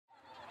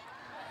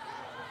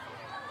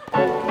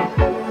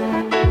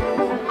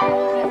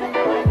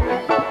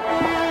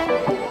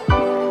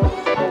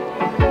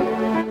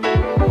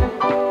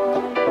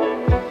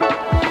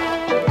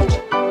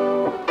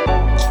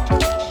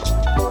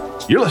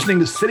listening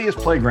to City is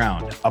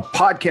Playground, a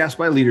podcast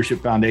by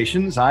Leadership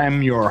Foundations. I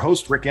am your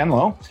host, Rick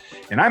Enlow,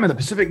 and I'm in the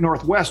Pacific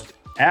Northwest,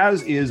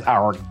 as is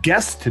our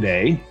guest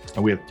today.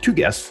 We have two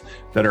guests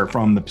that are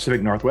from the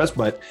Pacific Northwest,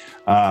 but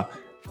our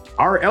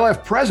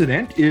LF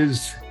president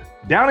is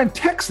down in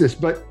Texas,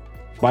 but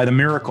by the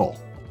miracle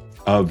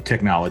of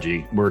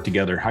technology, we're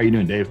together. How you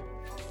doing, Dave?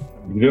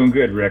 I'm doing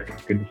good,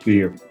 Rick. Good to see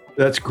you.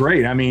 That's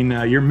great. I mean,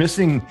 you're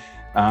missing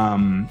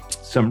some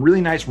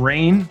really nice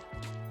rain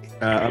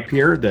up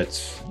here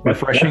that's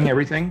refreshing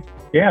everything.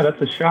 Yeah, that's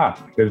a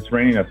shock because it's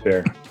raining up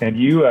there. And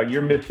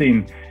you're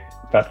missing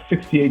about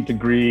 68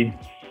 degree,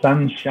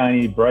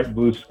 sunshiny, bright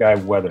blue sky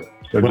weather.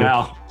 So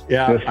wow.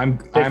 I'm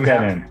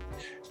happy.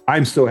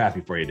 I'm so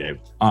happy for you, Dave.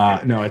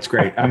 No, it's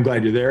great. I'm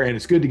glad you're there, and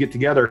it's good to get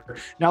together.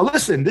 Now,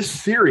 listen, this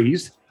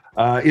series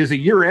is a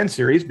year-end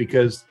series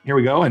because here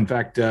we go. In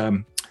fact,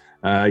 the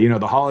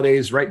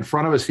holidays right in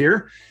front of us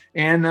here.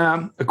 And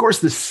of course,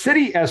 the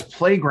city as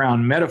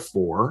playground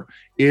metaphor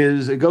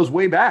it goes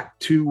way back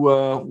to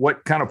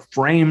what kind of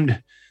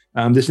framed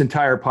this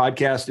entire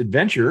podcast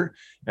adventure,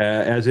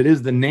 as it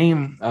is the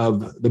name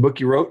of the book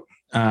you wrote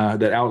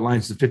that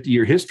outlines the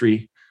 50-year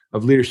history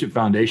of Leadership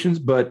Foundations.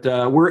 But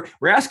we're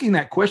asking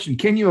that question: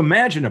 can you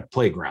imagine a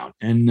playground?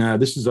 And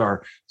this is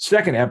our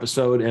second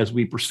episode as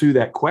we pursue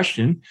that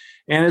question.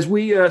 And as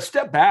we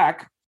step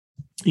back,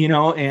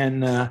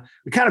 and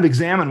we kind of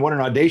examine what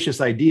an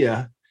audacious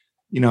idea,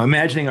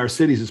 imagining our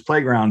cities as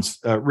playgrounds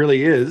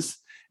really is,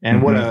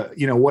 and I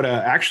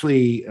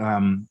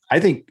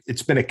think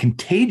it's been a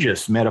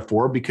contagious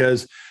metaphor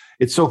because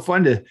it's so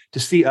fun to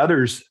see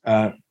others,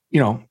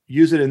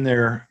 use it in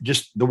their,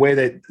 just the way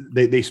that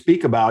they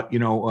speak about,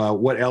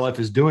 what LF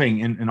is doing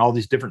in all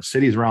these different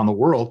cities around the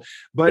world.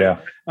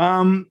 But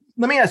let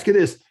me ask you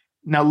this.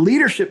 Now,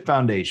 Leadership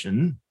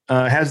Foundation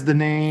has the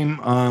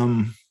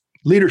name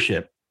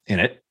Leadership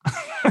in it.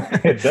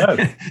 It does.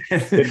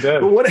 It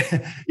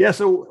does.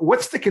 So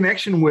what's the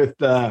connection with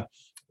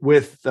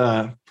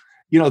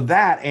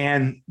that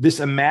and this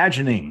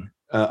imagining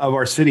of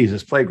our cities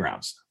as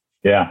playgrounds?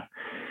 Yeah.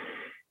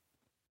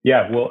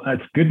 Well,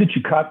 it's good that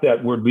you caught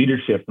that word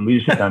leadership and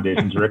Leadership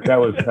Foundations, Rick. That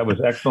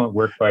was excellent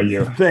work by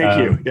you.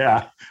 Thank you.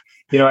 Yeah.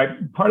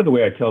 Part of the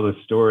way I tell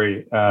this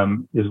story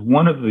is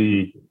one of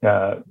the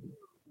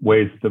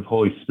ways the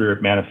Holy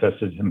Spirit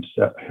manifested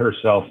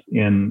herself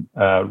in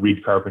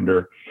Reed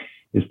Carpenter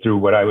is through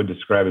what I would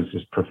describe as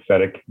this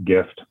prophetic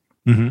gift.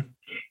 Mm-hmm.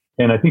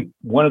 And I think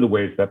one of the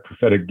ways that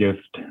prophetic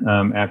gift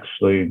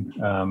actually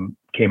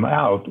came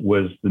out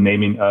was the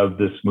naming of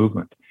this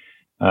movement.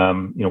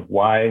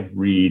 Why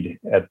Reed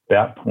at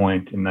that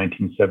point in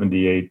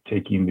 1978,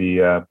 taking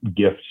the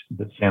gift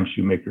that Sam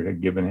Shoemaker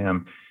had given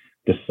him,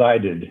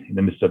 decided in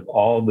the midst of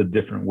all the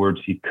different words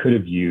he could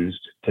have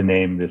used to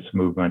name this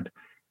movement,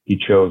 he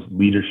chose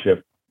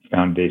Leadership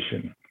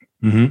Foundation.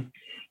 Mm-hmm.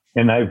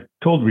 And I've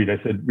told Reed,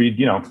 I said, Reed,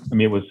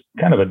 it was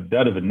kind of a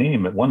dud of a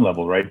name at one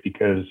level, right?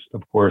 Because,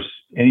 of course,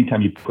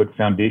 anytime you put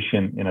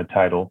foundation in a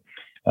title,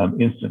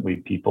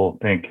 instantly people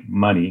think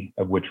money,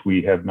 of which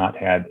we have not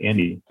had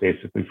any,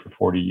 basically, for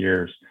 40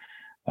 years.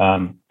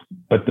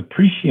 But the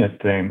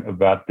prescient thing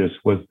about this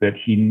was that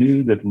he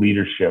knew that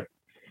leadership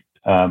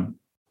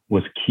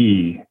was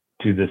key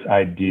to this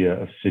idea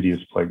of city as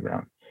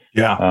playground.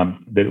 Yeah.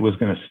 That it was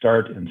going to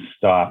start and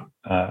stop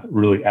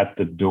really at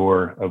the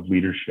door of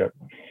leadership.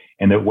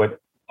 And that what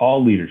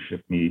all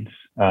leadership needs,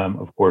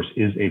 of course,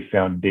 is a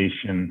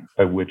foundation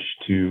by which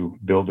to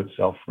build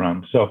itself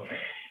from. So,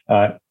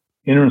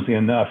 interestingly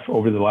enough,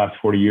 over the last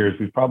 40 years,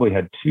 we've probably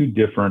had two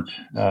different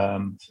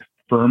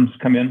firms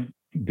come in,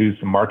 do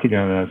some marketing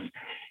on us,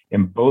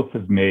 and both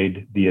have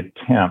made the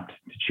attempt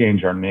to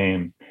change our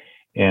name.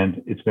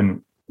 And it's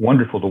been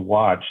wonderful to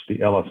watch the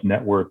LF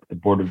Network, the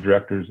board of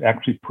directors,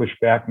 actually push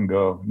back and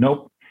go,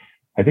 nope,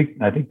 I think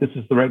this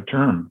is the right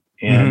term.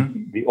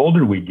 And the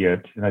older we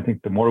get, and I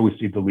think the more we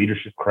see the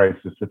leadership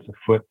crisis that's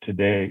afoot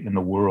today in the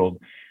world,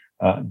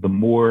 the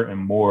more and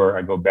more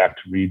I go back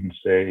to Reed and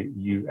say,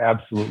 you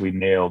absolutely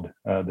nailed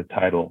the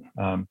title.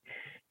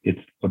 It's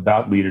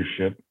about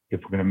leadership if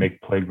we're going to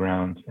make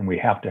playgrounds, and we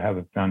have to have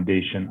a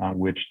foundation on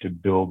which to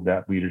build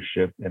that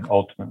leadership and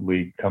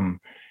ultimately come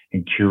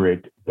and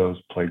curate those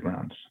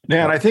playgrounds.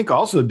 Yeah, and I think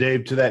also,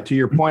 Dave, to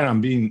your point on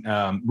being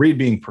Reed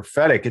being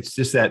prophetic, it's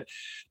just that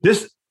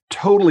this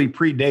totally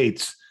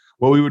predates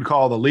what we would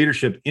call the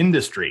leadership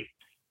industry.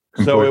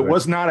 So it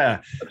was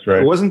not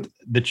it wasn't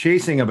the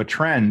chasing of a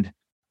trend,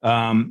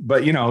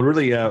 but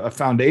really a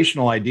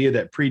foundational idea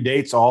that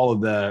predates all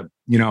of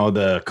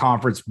the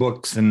conference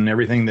books and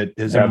everything that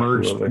has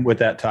emerged with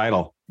that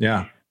title.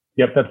 Yeah.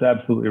 Yep, that's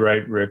absolutely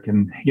right, Rick.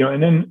 And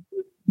and then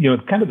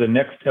kind of the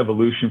next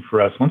evolution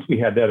for us, once we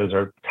had that as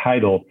our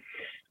title,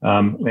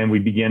 and we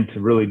began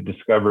to really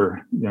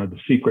discover, the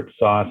secret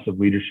sauce of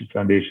Leadership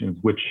Foundations,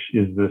 which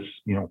is this,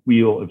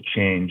 wheel of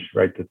change,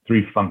 right? The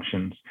three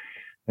functions: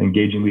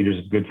 engaging leaders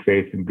of good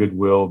faith and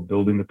goodwill,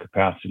 building the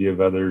capacity of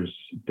others,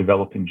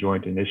 developing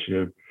joint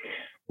initiative.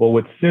 Well,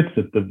 what sits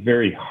at the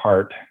very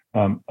heart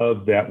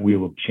of that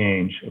wheel of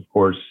change, of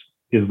course,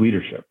 is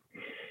leadership.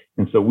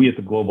 And so we at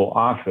the global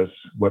office,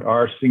 what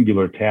our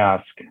singular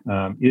task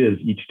is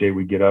each day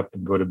we get up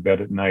and go to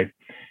bed at night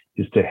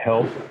is to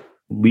help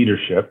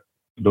leadership,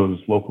 those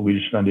local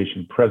leadership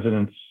foundation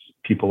presidents,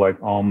 people like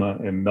Alma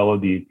and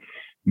Melody,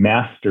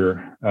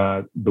 master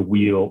the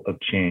wheel of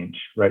change,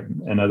 right?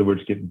 In other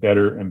words, get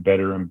better and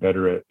better and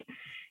better at it.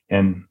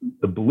 And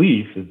the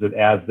belief is that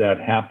as that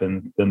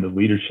happens, then the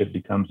leadership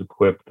becomes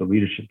equipped, the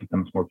leadership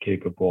becomes more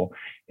capable,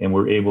 and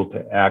we're able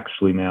to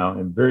actually now,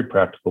 in very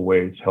practical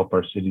ways, help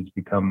our cities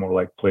become more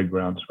like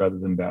playgrounds rather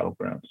than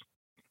battlegrounds.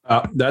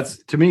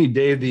 That's, to me,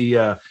 Dave,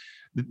 the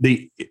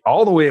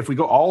all the way, if we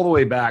go all the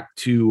way back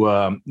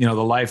to the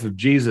life of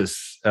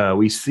Jesus,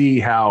 we see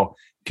how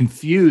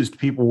confused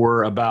people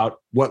were about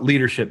what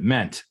leadership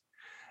meant.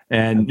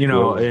 And,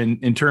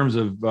 in terms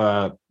of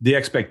the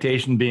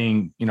expectation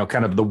being,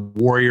 kind of the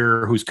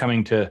warrior who's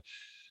coming to,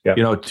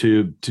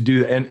 to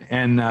do.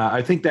 And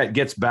I think that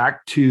gets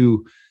back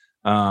to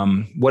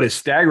what is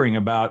staggering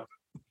about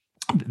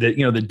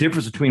the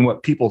difference between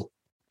what people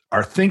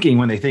are thinking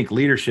when they think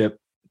leadership,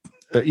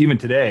 even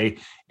today.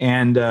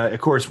 And of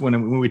course,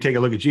 when we take a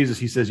look at Jesus,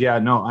 he says,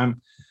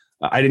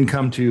 I didn't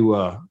come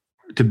to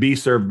be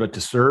served, but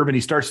to serve. And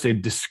he starts to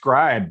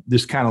describe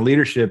this kind of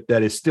leadership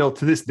that is still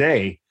to this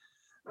day,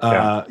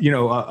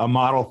 a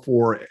model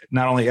for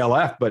not only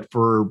LF, but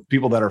for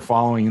people that are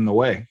following in the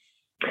way.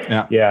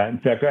 Yeah. In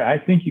fact, I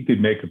think you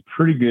could make a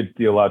pretty good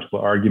theological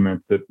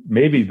argument that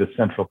maybe the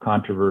central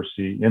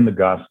controversy in the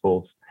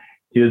Gospels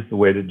is the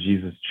way that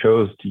Jesus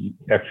chose to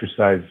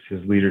exercise his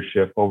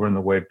leadership over in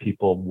the way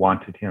people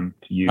wanted him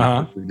to use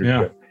his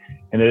leadership. Yeah.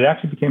 And it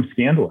actually became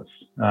scandalous.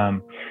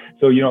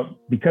 So,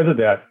 because of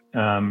that,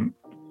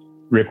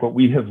 Rick, what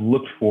we have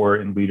looked for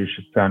in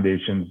leadership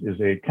foundations is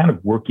a kind of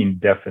working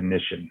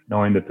definition,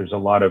 knowing that there's a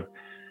lot of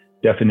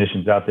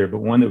definitions out there, but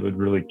one that would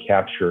really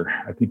capture,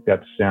 I think,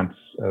 that sense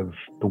of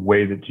the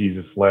way that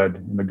Jesus led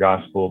in the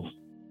Gospels.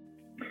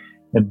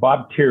 And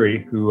Bob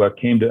Terry, who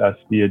came to us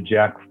via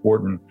Jack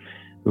Fortin,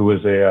 who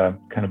was a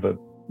kind of a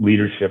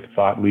leadership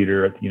thought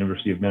leader at the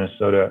University of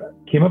Minnesota,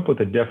 came up with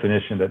a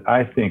definition that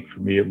I think,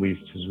 for me at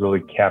least, has really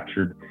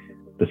captured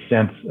the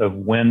sense of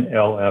when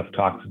LF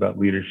talks about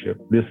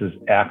leadership, this is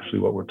actually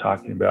what we're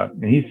talking about.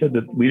 And he said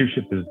that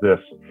leadership is this: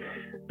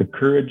 the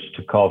courage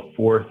to call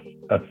forth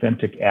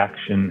authentic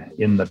action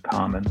in the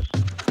commons.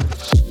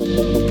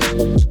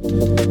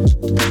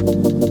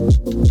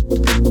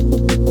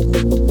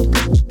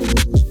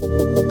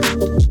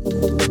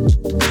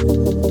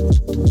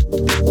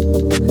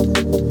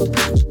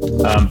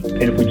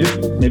 And if we just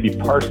maybe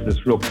parse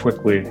this real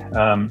quickly,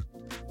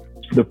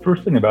 the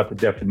first thing about the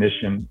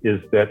definition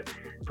is that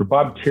for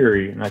Bob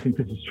Terry, and I think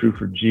this is true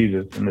for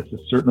Jesus, and this is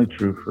certainly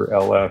true for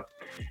LF,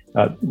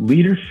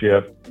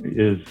 leadership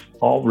is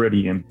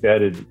already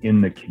embedded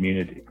in the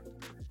community.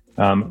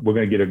 We're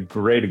going to get a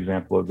great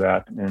example of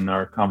that in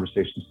our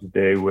conversations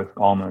today with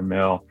Alma and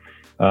Mel.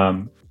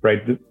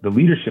 Right, the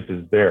leadership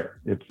is there.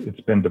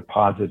 It's been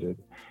deposited.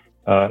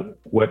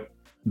 What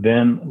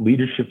then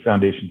leadership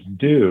foundations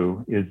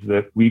do is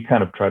that we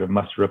kind of try to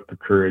muster up the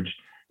courage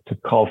to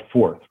call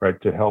forth,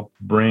 right, to help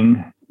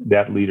bring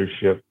that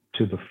leadership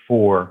to the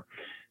fore,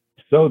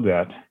 so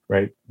that,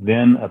 right,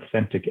 then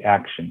authentic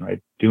action, right,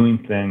 doing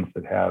things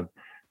that have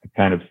a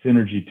kind of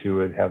synergy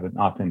to it, have an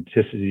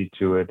authenticity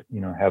to it,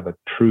 have a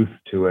truth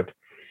to it,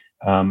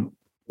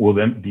 will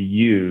then be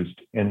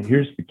used. And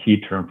here's the key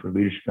term for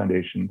leadership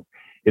foundations: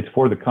 it's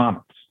for the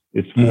commons.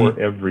 It's for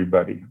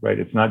everybody, right?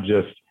 It's not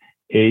just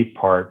a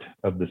part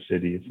of the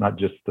city. It's not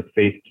just the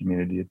faith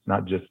community. It's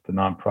not just the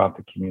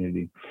nonprofit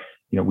community.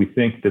 We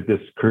think that this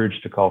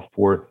courage to call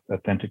forth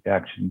authentic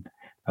action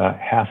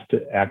has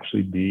to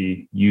actually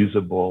be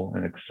usable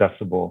and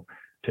accessible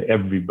to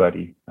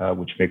everybody,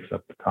 which makes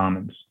up the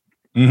commons.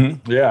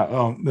 Mm-hmm.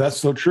 Yeah, that's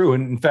so true.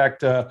 And in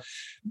fact,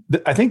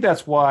 I think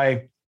that's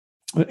why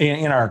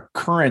in our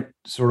current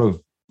sort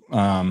of,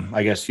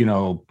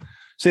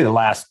 say the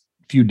last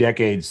few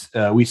decades,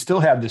 we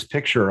still have this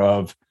picture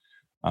of,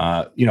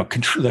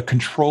 the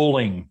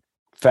controlling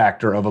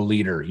factor of a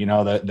leader,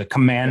 the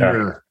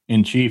commander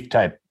in chief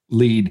type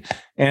lead.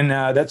 And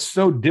that's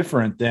so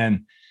different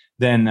than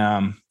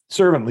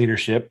servant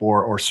leadership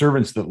or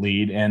servants that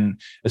lead.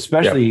 And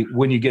especially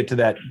when you get to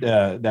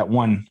that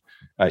one,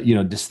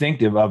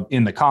 distinctive of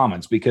in the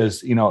commons,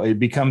 because, it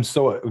becomes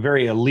so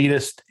very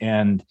elitist.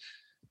 And,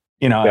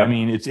 I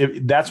mean,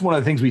 that's one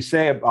of the things we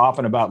say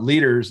often about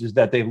leaders is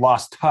that they've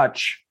lost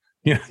touch,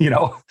 with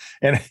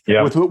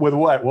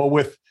what? Well,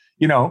 with,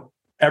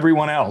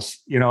 everyone else,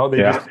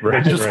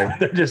 they're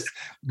just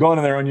going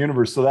in their own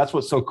universe. So that's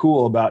what's so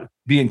cool about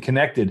being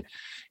connected.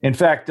 In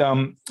fact,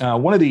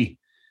 one of the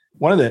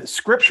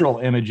scriptural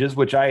images,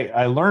 which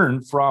I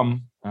learned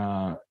from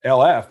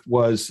LF,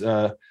 was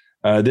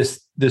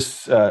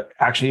this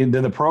actually in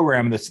the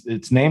program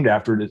it's named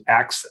after it is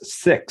Acts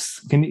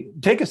 6. Can you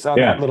take us on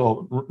that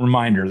little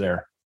reminder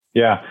there?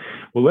 Yeah.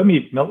 Well, let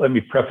me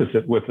preface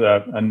it with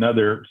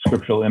another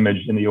scriptural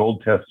image in the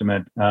Old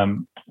Testament.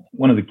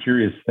 One of the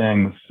curious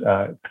things,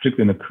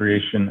 particularly in the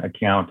creation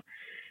account,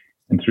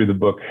 and through the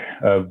book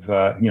of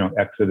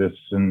Exodus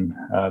and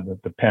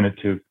the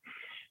Pentateuch,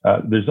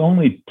 there's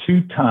only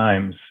 2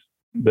 times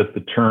that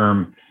the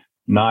term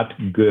 "not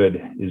good"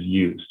 is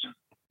used.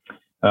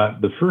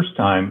 The first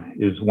time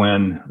is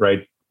when,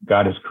 right,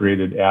 God has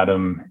created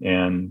Adam,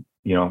 and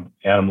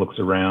Adam looks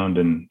around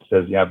and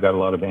says, "Yeah, I've got a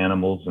lot of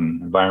animals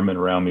and environment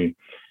around me."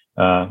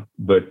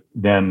 But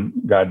then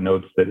God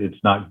notes that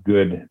it's not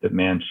good that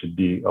man should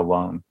be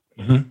alone.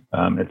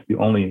 Mm-hmm. It's the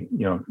only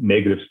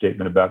negative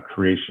statement about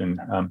creation.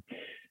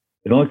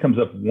 It only comes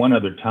up one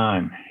other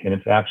time, and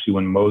it's actually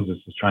when Moses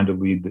is trying to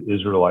lead the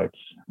Israelites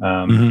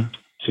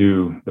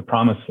to the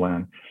Promised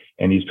Land,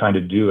 and he's trying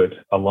to do it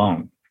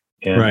alone.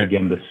 And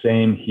again, the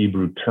same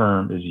Hebrew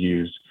term is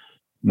used.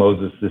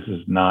 Moses, this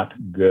is not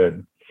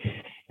good.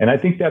 And I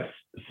think that's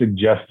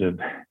suggestive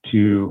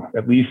to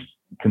at least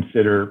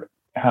consider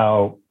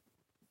how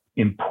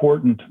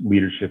important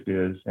leadership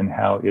is and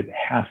how it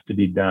has to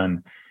be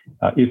done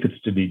if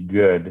it's to be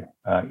good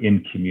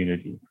in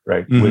community,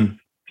 right, with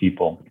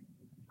people.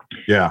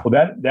 Yeah.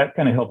 Well, that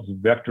kind of helps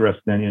vector us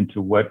then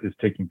into what is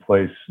taking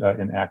place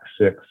in Acts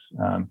 6.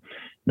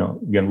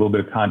 Again, a little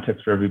bit of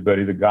context for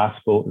everybody. The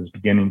gospel is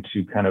beginning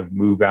to kind of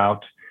move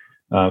out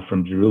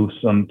from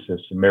Jerusalem to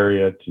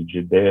Samaria to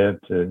Judea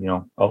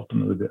to,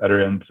 ultimately the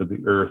utter ends of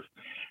the earth.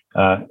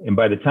 And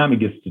by the time it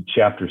gets to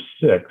chapter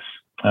 6,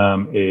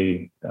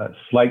 a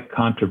slight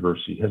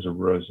controversy has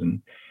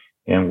arisen.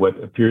 And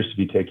what appears to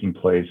be taking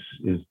place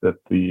is that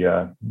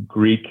the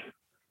Greek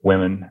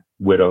women,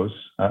 widows,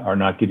 are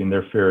not getting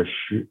their fair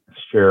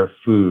share of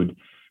food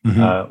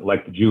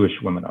like the Jewish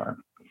women are.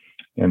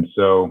 And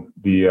so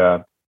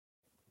the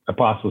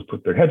apostles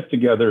put their heads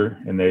together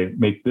and they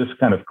make this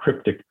kind of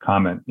cryptic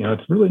comment.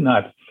 It's really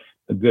not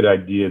a good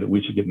idea that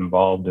we should get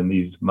involved in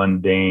these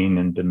mundane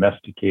and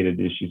domesticated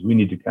issues. We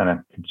need to kind of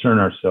concern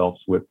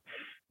ourselves with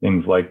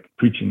things like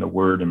preaching the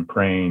word and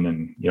praying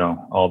and,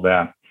 all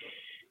that.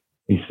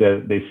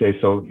 They say,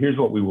 so here's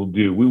what we will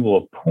do. We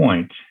will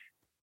appoint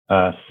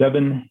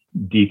 7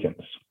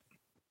 deacons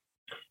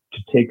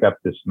to take up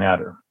this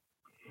matter.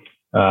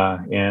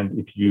 And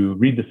if you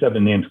read the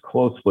 7 names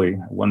closely,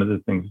 one of the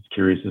things that's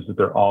curious is that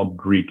they're all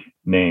Greek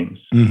names.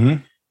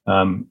 And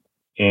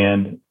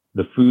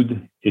the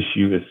food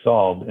issue is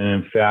solved.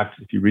 And in fact,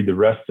 if you read the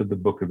rest of the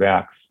book of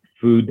Acts,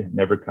 food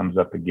never comes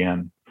up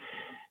again.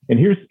 And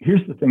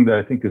here's the thing that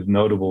I think is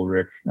notable,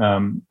 Rick.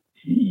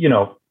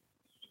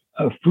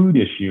 A food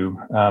issue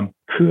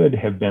could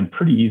have been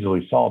pretty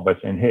easily solved by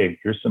saying, "Hey,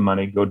 here's some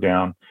money, go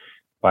down,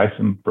 buy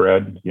some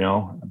bread,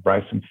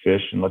 buy some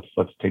fish, and let's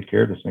take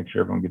care of this, make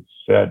sure everyone gets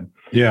fed."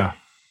 Yeah.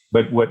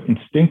 But what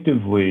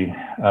instinctively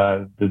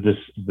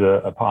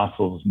the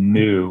apostles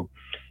knew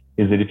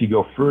is that if you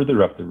go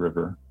further up the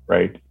river,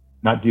 right,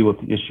 not deal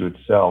with the issue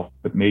itself,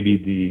 but maybe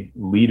the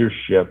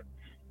leadership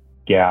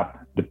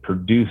gap that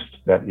produced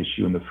that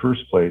issue in the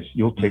first place,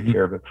 you'll take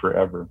care of it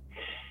forever.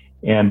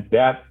 And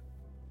that,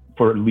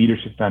 for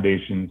leadership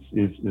foundations,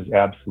 is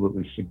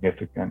absolutely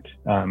significant.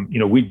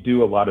 We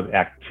do a lot of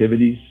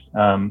activities,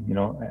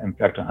 in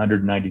fact,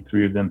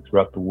 193 of them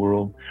throughout the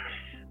world.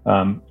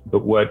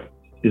 But what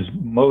is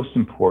most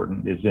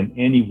important is in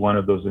any one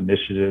of those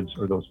initiatives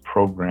or those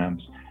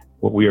programs,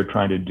 what we are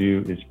trying to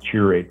do is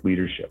curate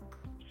leadership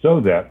so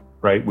that,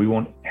 right, we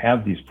won't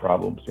have these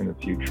problems in the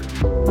future.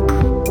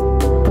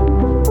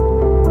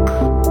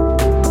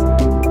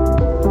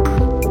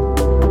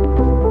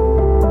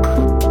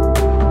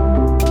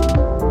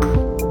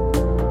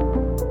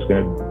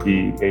 Going to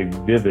be a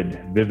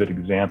vivid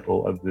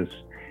example of this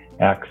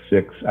Act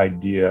 6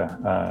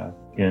 idea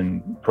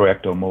in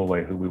Proyecto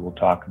Mole, who we will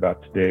talk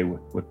about today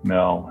with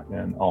Mel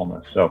and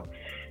Alma. So,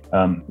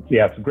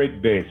 it's a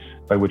great base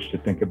by which to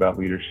think about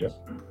leadership.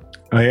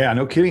 Oh, yeah,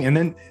 no kidding. And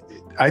then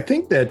I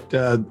think that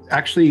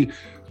actually,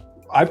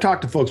 I've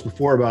talked to folks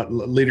before about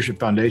leadership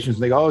foundations.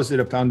 They always did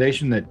a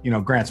foundation that,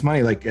 grants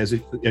money, like as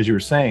you were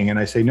saying. And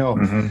I say, no,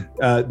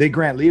 they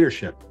grant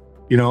leadership.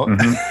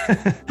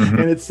 And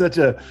it's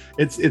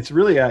it's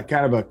really a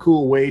kind of a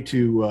cool way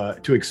to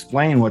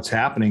explain what's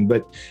happening.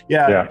 But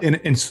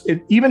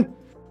and even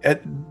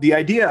at the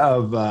idea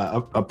of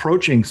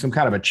approaching some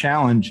kind of a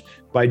challenge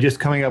by just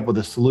coming up with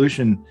a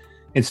solution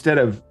instead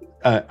of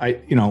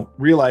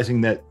realizing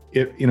that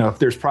if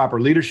there's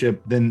proper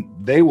leadership, then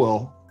they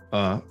will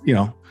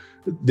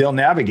they'll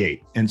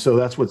navigate. And so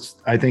that's what's,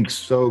 I think,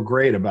 so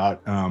great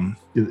about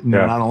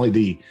not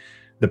only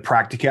the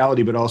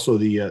practicality, but also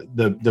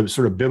the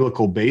sort of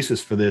biblical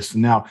basis for this.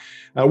 Now,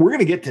 we're going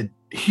to get to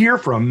hear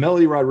from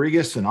Melody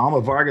Rodriguez and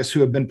Alma Vargas,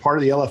 who have been part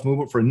of the LF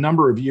movement for a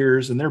number of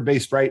years, and they're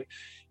based right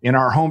in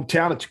our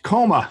hometown of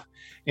Tacoma.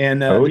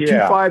 And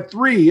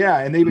 253,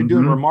 and they've been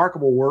doing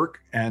remarkable work.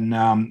 And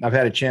I've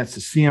had a chance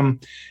to see them,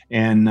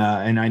 and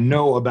I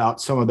know about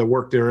some of the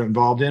work they're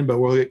involved in, but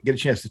we'll get a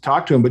chance to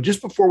talk to them. But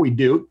just before we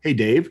do, hey,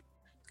 Dave,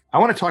 I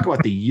want to talk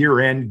about the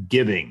year-end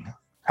giving.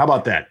 How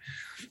about that?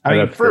 I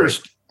mean,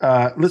 first,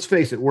 let's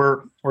face it,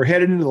 we're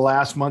headed into the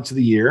last months of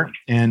the year,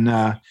 and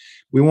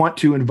we want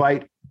to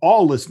invite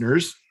all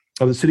listeners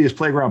of the City is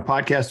Playground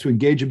podcast to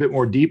engage a bit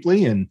more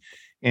deeply and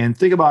and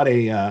think about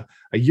a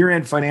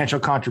year-end financial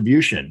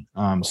contribution.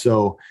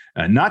 So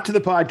not to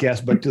the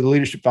podcast, but to the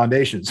Leadership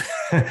Foundations,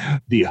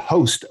 the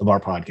host of our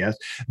podcast.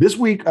 This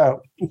week,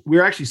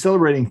 we're actually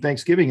celebrating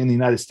Thanksgiving in the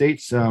United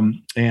States,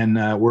 and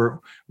we're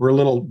a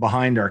little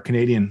behind our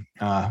Canadian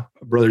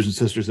brothers and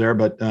sisters there.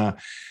 But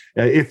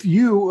if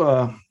you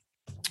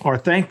are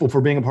thankful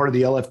for being a part of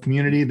the LF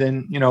community,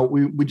 then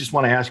we just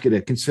want to ask you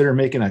to consider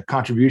making a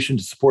contribution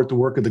to support the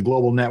work of the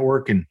Global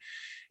Network. And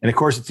of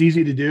course, it's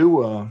easy to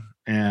do. All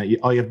you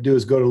have to do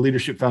is go to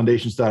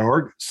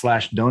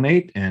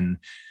leadershipfoundations.org/donate. And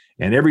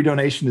every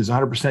donation is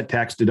 100%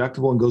 tax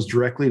deductible and goes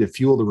directly to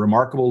fuel the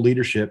remarkable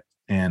leadership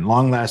and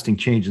long-lasting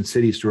change in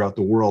cities throughout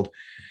the world.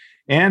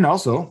 And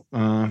also,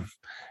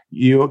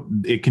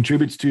 it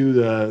contributes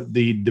to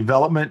the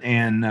development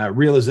and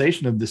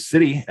realization of the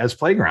city as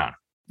playground,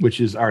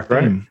 which is our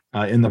theme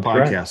in the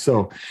podcast. Right.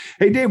 So,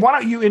 hey, Dave, why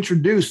don't you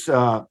introduce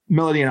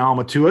Melody and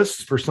Alma to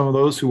us for some of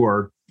those who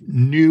are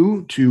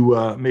new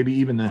to maybe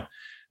even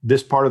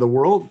this part of the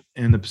world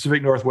in the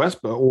Pacific Northwest,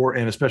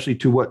 and especially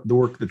to what the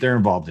work that they're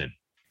involved in.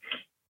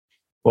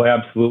 Well,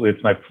 absolutely.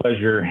 It's my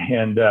pleasure.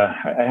 And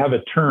I have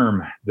a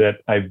term that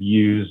I've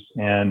used,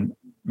 and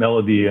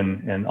Melody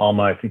and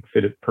Alma, I think,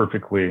 fit it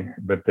perfectly,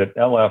 but that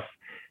LF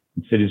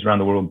and cities around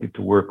the world get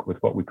to work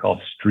with what we call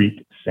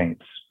street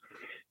saints.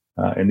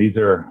 And these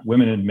are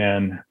women and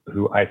men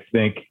who I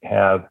think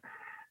have,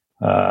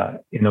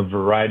 in a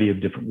variety of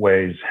different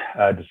ways,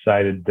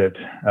 decided that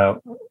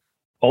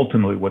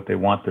ultimately what they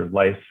want their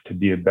life to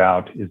be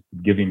about is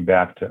giving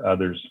back to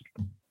others.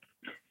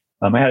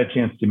 I had a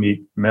chance to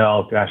meet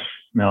Mel. Gosh,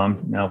 Mel,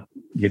 I'm now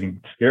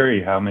getting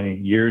scary how many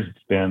years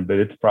it's been, but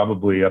it's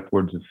probably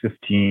upwards of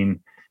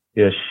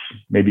 15-ish,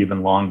 maybe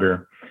even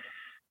longer.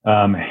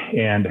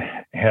 And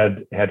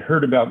had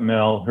heard about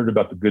Mel, heard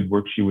about the good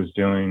work she was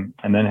doing,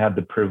 and then had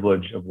the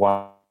privilege of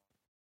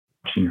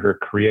watching her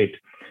create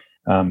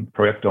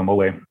Proyecto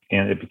Mole,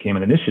 and it became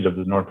an initiative of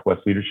the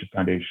Northwest Leadership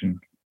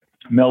Foundation.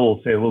 Mel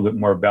will say a little bit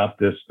more about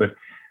this, but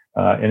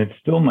and it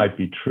still might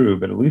be true,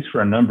 but at least for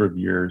a number of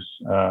years,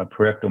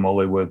 Proyecto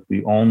Mole was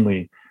the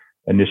only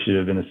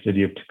initiative in the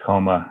city of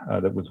Tacoma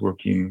that was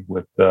working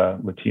with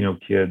Latino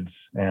kids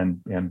and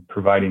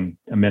providing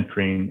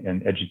mentoring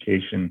and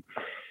education.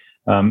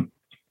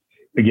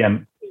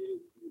 Again,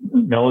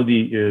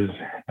 Melody is,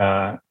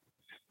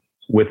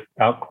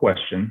 without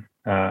question,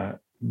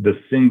 the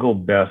single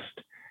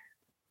best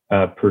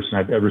person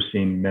I've ever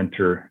seen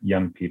mentor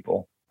young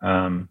people.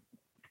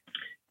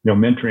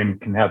 Mentoring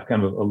can have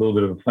kind of a little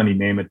bit of a funny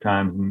name at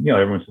times. And,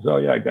 everyone says, oh,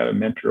 yeah, I got a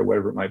mentor or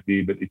whatever it might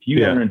be. But if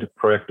you enter into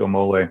Proyecto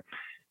Mole, it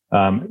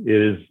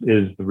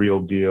is the real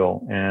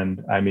deal.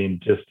 And I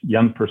mean, just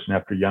young person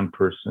after young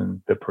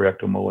person that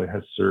Proyecto Mole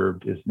has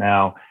served is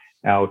now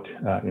out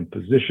in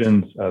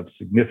positions of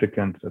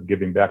significance, of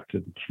giving back to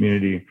the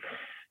community.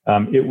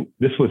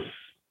 This was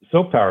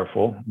so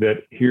powerful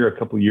that here a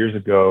couple of years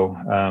ago,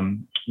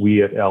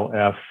 we at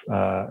LF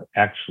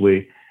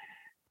actually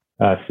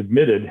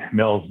submitted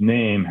Mel's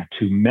name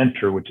to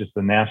Mentor, which is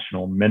the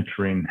national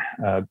mentoring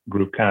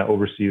group, kind of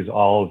oversees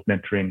all of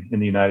mentoring in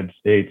the United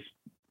States.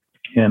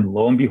 And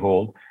lo and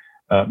behold,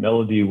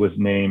 Melody was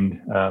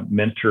named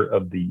Mentor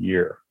of the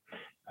Year.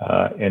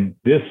 And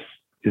this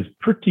is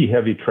pretty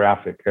heavy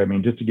traffic. I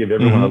mean, just to give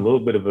everyone a little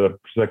bit of a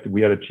perspective,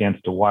 we had a chance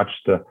to watch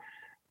the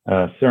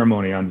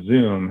ceremony on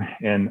Zoom.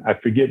 And I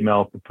forget,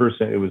 Mel, the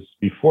person, it was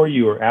before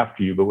you or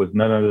after you, but was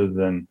none other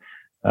than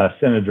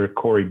Senator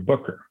Cory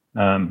Booker.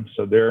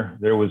 So there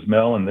was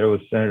Mel and there was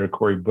Senator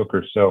Cory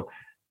Booker. So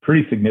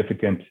pretty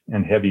significant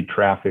and heavy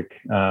traffic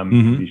to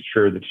be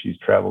sure that she's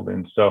traveled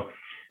in. So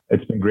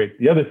it's been great.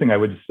 The other thing I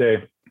would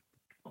say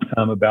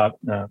about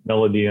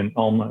Melody and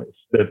Alma is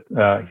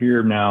that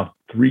here now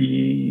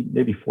 3,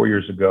 maybe 4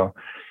 years ago,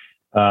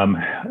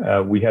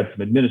 we had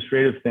some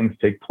administrative things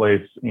take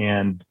place,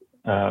 and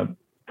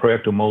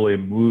Proyecto Mole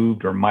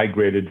moved or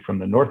migrated from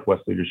the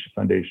Northwest Leadership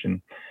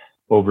Foundation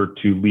over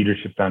to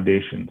Leadership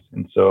Foundations.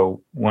 And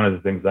so one of the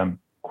things I'm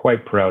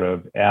quite proud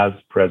of as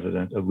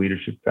president of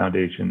Leadership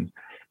Foundations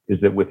is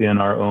that within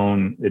our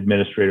own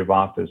administrative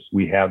office,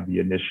 we have the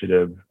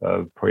initiative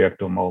of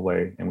Proyecto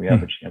Mole, and we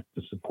have a chance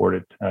to support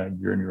it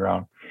year in, year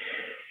out.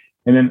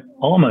 And then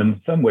Alma, in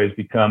some ways,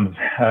 becomes,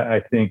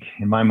 I think,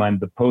 in my mind,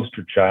 the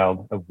poster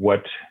child of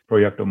what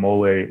Proyecto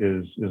Mole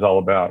is all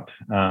about.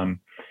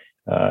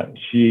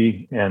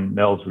 She and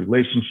Mel's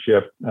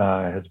relationship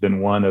has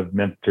been one of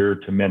mentor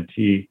to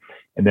mentee,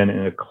 and then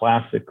in a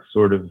classic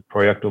sort of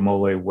Proyecto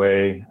Mole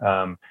way,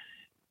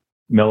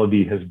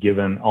 Melody has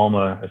given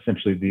Alma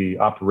essentially the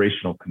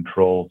operational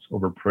controls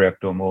over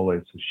Proyecto Mole.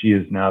 So she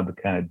is now the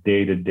kind of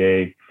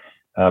day-to-day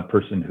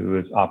person who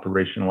is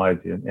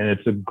operationalizing it. And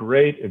it's a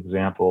great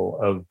example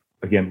of,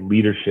 again,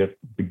 leadership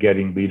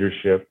begetting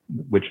leadership,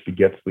 which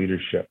begets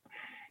leadership.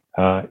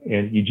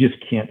 And you just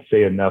can't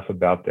say enough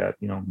about that.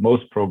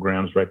 Most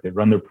programs, right, they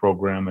run their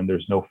program and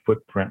there's no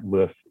footprint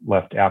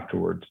left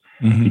afterwards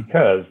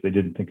because they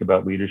didn't think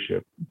about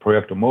leadership.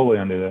 Proyecto Mole,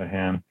 on the other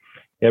hand,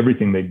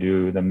 everything they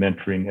do, the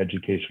mentoring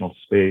educational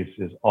space,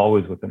 is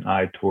always with an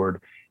eye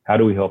toward how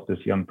do we help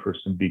this young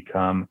person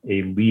become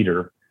a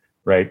leader,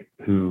 right,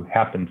 who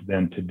happens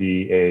then to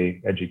be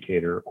a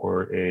educator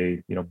or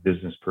a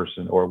business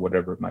person or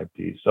whatever it might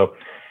be. So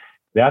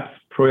that's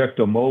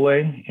Proyecto Mole,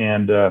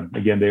 and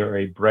again, they are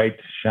a bright,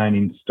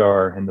 shining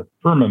star in the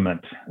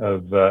firmament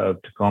of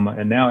Tacoma,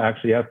 and now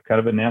actually have kind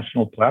of a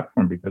national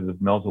platform because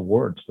of Mel's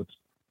awards. So it's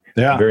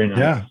very nice.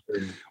 Yeah.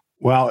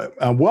 Well,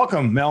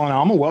 welcome, Mel and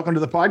Alma. Welcome to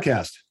the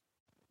podcast.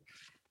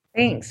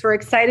 Thanks. We're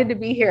excited to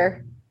be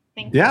here.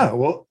 Thanks. Yeah.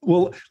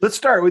 Well, let's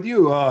start with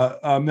you,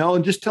 Mel,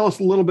 and just tell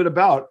us a little bit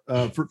about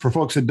for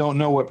folks that don't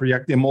know what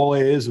Proyecto Mole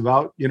is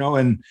about,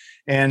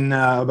 and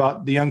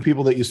about the young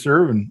people that you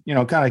serve, and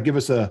kind of give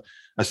us a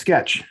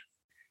sketch.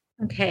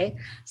 Okay.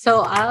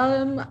 So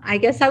I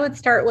guess I would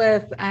start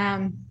with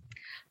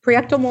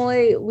Proyecto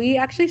Mole. We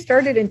actually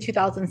started in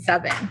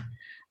 2007.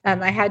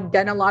 I had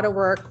done a lot of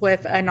work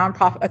with a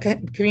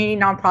community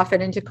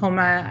nonprofit in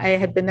Tacoma. I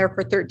had been there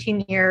for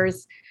 13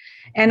 years.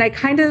 And it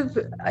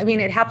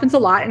happens a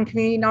lot in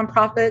community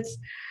nonprofits.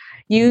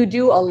 You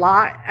do a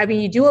lot, but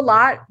you do a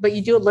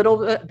little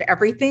bit of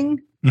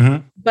everything.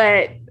 Mm-hmm.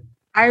 But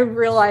I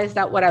realized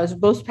that what I was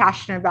most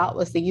passionate about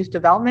was the youth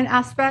development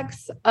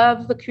aspects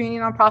of the community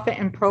nonprofit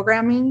and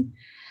programming.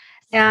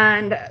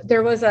 And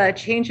there was a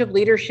change of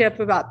leadership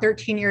about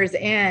 13 years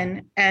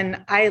in,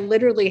 and I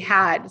literally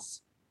had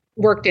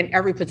worked in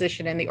every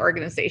position in the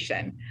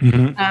organization.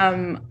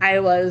 Mm-hmm. I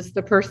was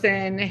the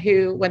person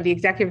who, when the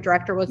executive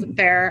director wasn't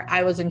there,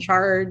 I was in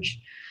charge.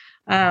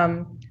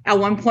 At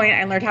one point,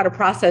 I learned how to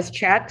process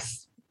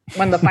checks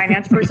when the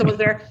finance person was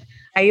there.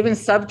 I even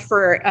subbed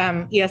for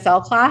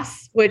ESL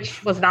class,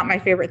 which was not my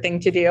favorite thing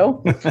to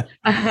do.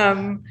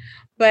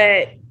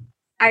 But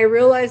I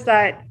realized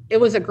that it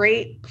was a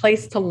great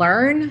place to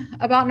learn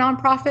about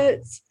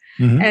nonprofits.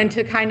 Mm-hmm. And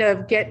to kind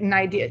of get an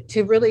idea,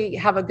 to really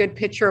have a good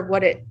picture of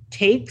what it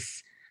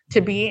takes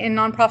to be in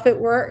nonprofit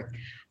work.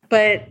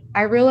 But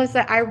I realized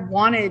that I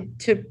wanted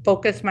to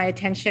focus my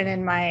attention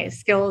and my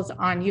skills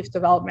on youth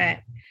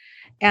development.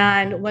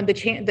 And when the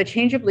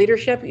change of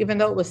leadership, even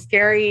though it was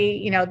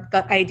scary,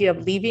 the idea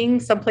of leaving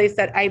someplace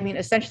that,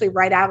 essentially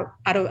right out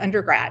of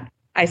undergrad,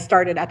 I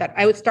started at that.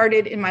 I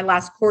started in my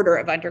last quarter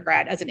of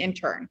undergrad as an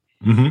intern.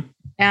 Mm-hmm.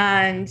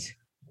 And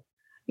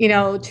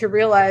to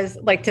realize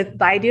the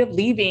idea of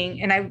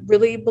leaving, and I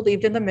really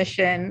believed in the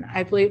mission,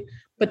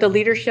 but the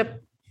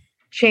leadership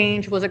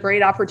change was a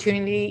great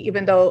opportunity,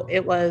 even though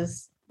it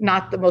was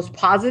not the most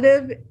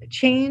positive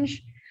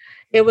change.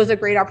 It was a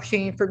great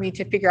opportunity for me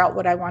to figure out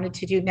what I wanted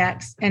to do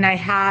next. And I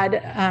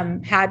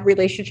had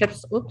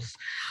relationships,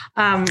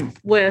 I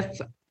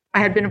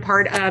had been a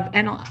part of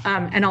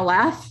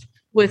NLF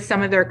with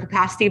some of their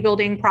capacity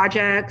building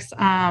projects.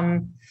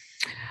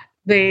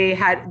 They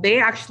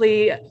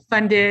actually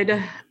funded,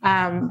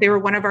 they were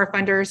one of our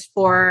funders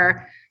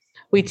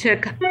we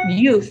took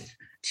youth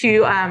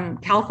to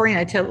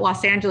California, to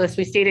Los Angeles.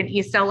 We stayed in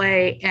East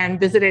LA and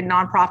visited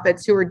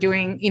nonprofits who were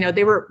doing,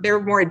 they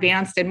were more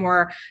advanced and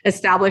more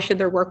established in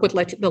their work with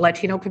the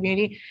Latino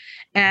community.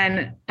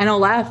 And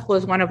NLF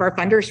was one of our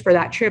funders for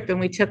that trip. And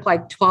we took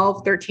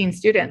 12, 13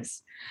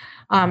 students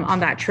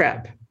on that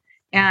trip.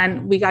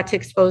 And we got to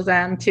expose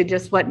them to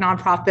just what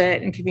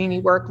nonprofit and community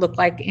work looked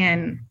like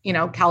in,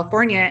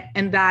 California.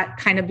 And that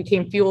kind of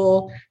became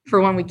fuel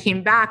for when we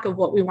came back of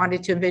what we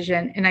wanted to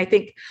envision. And I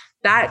think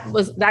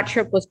that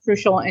trip was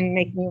crucial in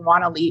making me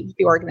want to leave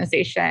the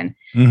organization.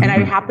 Mm-hmm. And I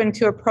happened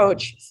to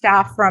approach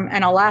staff from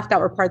NLF that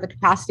were part of the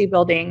capacity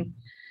building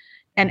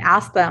and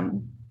ask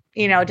them,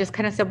 just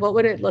kind of said, what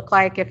would it look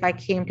like if I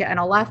came to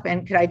NLF,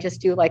 and could I just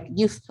do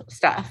youth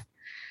stuff?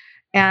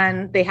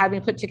 And they had me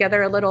put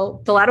together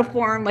fill out a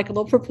form, a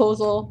little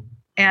proposal,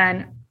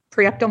 and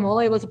Proyecto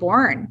Mole was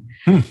born.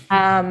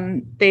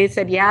 They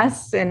said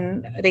yes,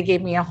 and they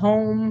gave me a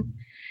home.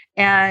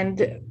 And,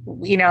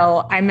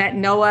 I met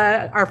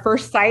Noah. Our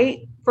first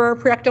site for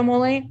Proyecto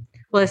Mole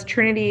was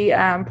Trinity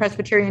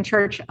Presbyterian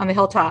Church on the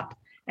Hilltop,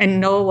 and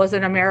Noah was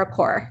an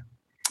AmeriCorps.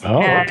 Oh,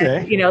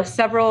 okay.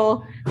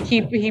 Several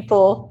key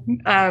people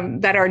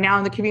that are now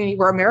in the community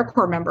were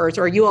AmeriCorps members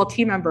or ULT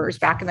members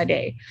back in the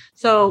day.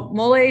 So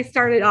Mole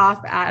started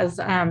off as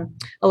a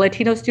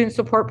Latino student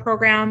support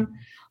program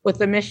with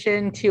the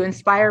mission to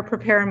inspire,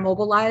 prepare, and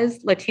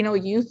mobilize Latino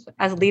youth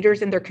as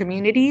leaders in their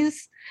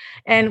communities.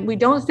 And we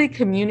don't say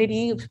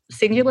community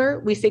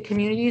singular, we say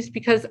communities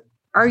because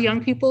our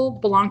young people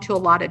belong to a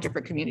lot of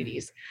different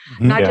communities,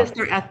 not just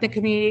their ethnic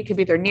community. It could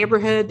be their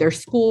neighborhood, their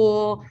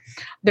school,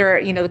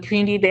 their, the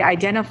community they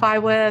identify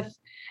with.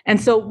 And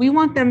so we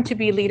want them to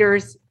be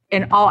leaders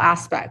in all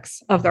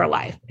aspects of their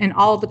life, in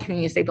all of the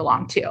communities they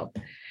belong to.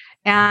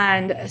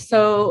 And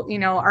so,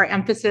 our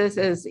emphasis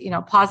is,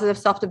 positive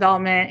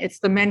self-development. It's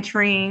the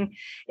mentoring.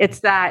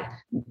 It's that,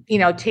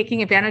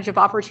 taking advantage of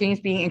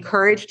opportunities, being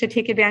encouraged to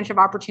take advantage of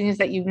opportunities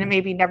that you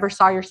maybe never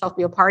saw yourself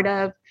be a part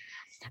of.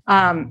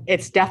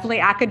 It's definitely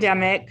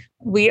academic.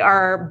 We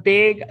are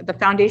big. The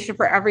foundation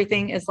for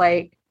everything is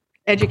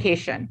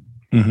education.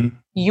 Mm-hmm.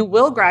 You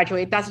will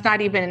graduate. That's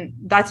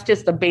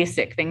just the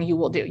basic thing you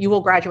will do. You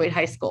will graduate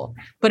high school,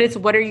 but it's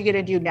what are you going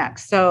to do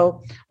next?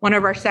 So one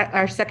of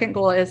our second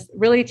goal is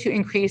really to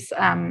increase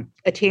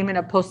attainment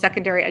of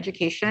post-secondary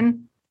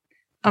education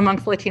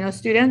amongst Latino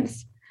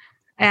students.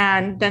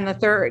 And then the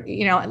third,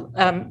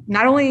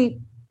 not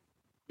only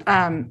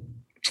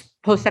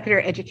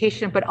post-secondary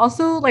education, but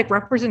also like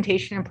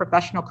representation in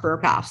professional career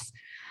paths.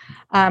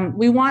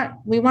 We want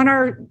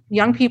our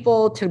young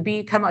people to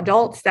become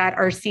adults that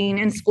are seen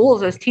in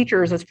schools as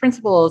teachers, as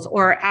principals,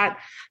 or at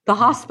the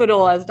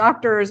hospital as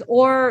doctors,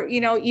 or,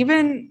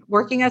 even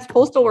working as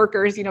postal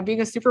workers, being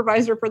a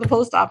supervisor for the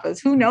post office,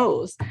 who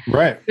knows?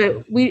 Right.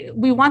 But we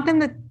want them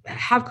to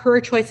have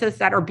career choices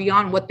that are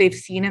beyond what they've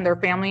seen in their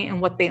family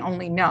and what they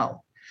only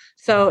know.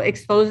 So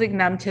exposing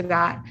them to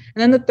that.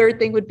 And then the third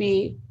thing would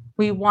be,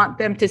 we want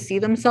them to see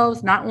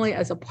themselves not only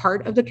as a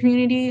part of the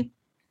community,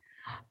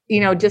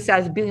 just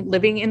as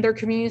living in their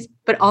communities,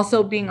 but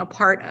also being a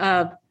part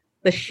of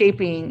the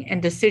shaping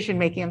and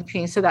decision-making of the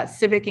community. So that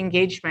civic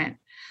engagement,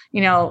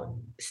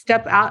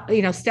 step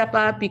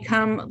up,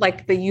 become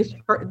like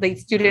the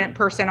student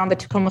person on the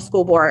Tacoma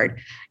School Board,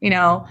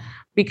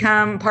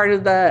 become part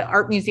of the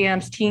art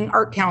museum's teen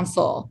art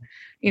council,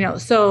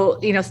 so,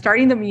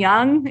 starting them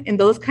young in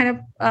those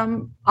kind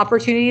of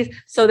opportunities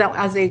so that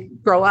as they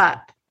grow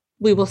up,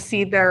 we will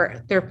see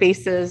their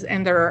faces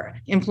and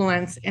their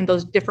influence in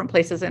those different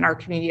places in our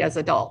community as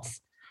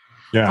adults.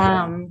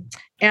 Yeah.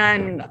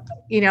 And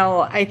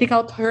I think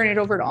I'll turn it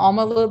over to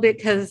Alma a little bit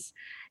because,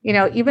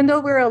 even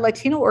though we're a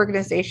Latino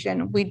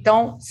organization, we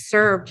don't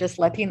serve just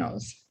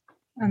Latinos.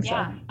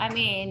 Yeah, I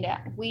mean,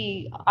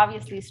 we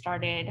obviously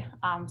started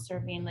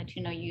serving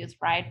Latino youth,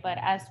 right? But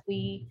as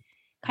we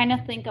kind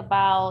of think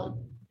about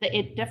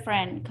the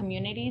different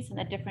communities and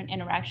the different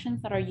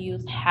interactions that our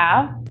youth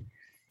have,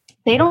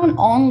 they don't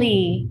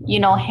only,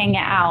 hang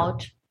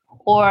out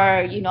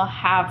or,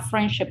 have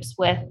friendships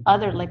with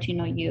other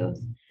Latino youth.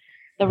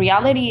 The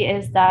reality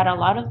is that a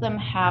lot of them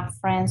have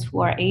friends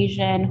who are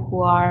Asian,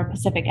 who are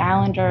Pacific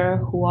Islander,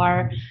 who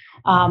are,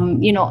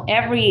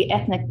 every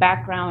ethnic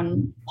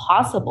background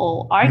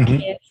possible. Our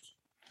kids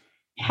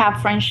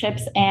have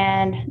friendships.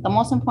 And the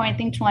most important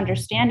thing to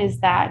understand is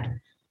that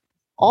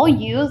all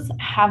youth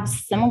have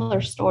similar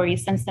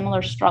stories and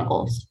similar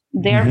struggles.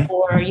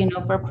 Therefore,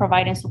 we're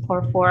providing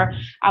support for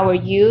our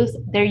youth.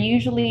 They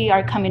usually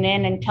are coming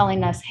in and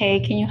telling us, hey,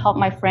 can you help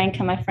my friend?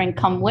 Can my friend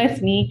come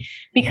with me?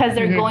 Because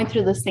they're going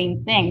through the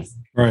same things.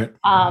 Right.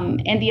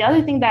 And the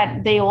other thing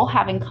that they all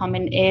have in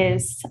common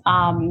is,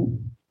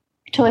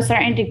 to a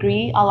certain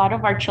degree, a lot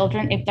of our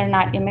children, if they're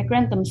not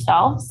immigrant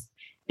themselves,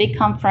 they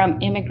come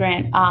from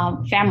immigrant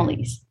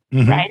families,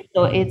 right?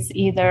 So it's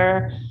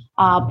either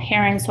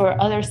parents or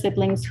other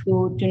siblings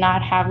who do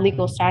not have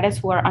legal status,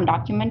 who are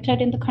undocumented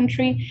in the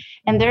country.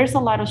 And there's a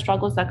lot of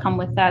struggles that come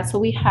with that. So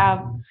we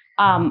have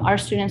our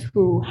students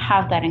who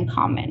have that in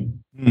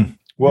common.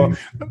 Well,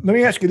 let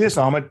me ask you this,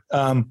 Alma.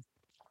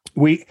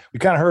 We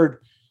kind of heard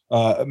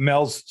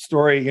Mel's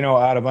story,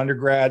 out of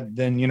undergrad,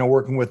 then,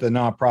 working with a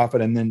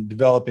nonprofit and then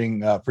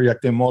developing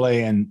Proyecto Mole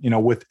and,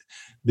 with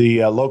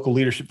the local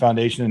leadership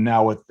foundation and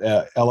now with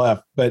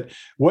LF. But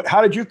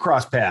how did you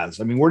cross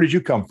paths? I mean, where did you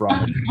come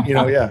from?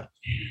 Yeah.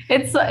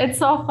 It's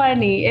so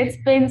funny. It's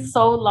been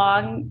so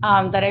long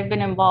that I've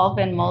been involved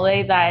in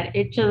Mole that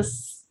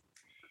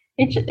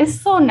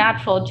it's so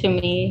natural to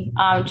me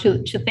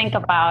to think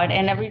about.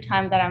 And every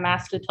time that I'm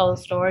asked to tell a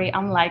story,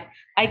 I'm like,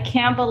 I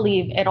can't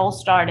believe it all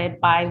started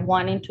by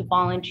wanting to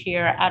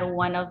volunteer at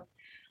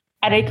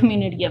a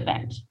community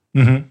event.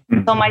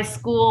 So my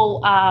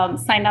school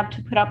signed up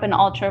to put up an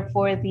altar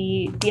for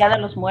the Dia de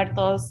los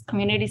Muertos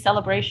community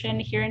celebration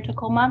here in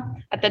Tacoma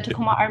at the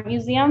Tacoma Art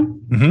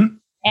Museum.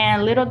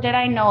 And little did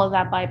I know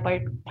that by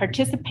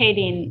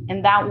participating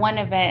in that one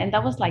event, and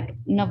that was like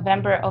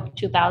November of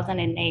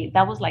 2008,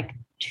 that was like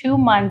 2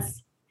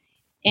 months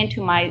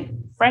into my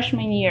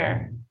freshman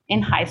year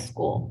in high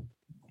school.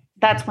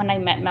 That's when I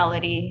met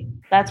Melody.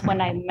 That's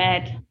when I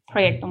met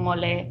Proyecto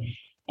Mole.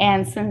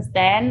 And since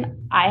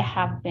then, I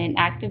have been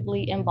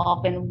actively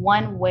involved in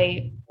one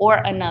way or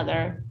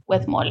another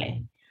with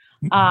Mole.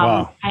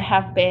 Wow. I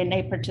have been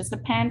a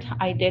participant.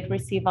 I did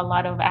receive a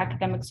lot of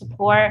academic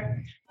support.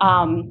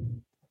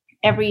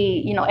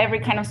 Every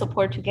kind of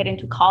support to get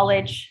into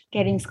college,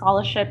 getting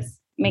scholarships,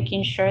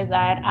 making sure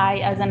that I,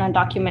 as an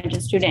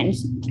undocumented student,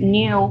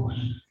 knew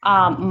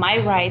my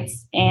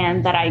rights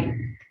and that I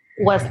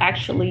was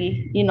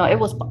actually, it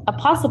was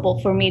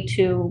possible for me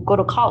to go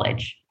to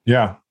college.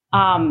 Yeah.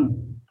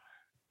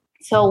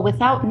 So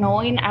without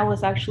knowing, I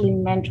was actually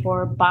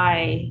mentored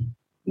by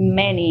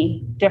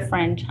many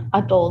different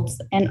adults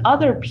and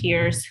other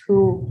peers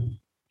who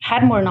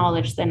had more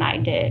knowledge than I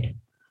did.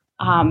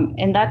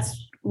 And that's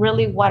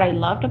really what I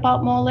loved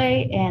about Mole.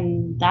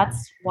 And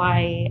that's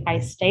why I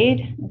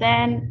stayed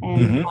then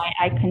and why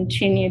I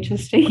continue to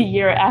stay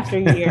year after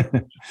year.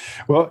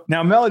 Well,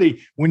 now,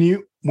 Melody, when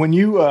you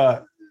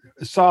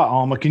saw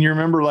Alma, can you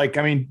remember,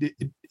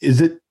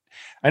 is it,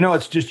 I know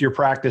it's just your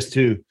practice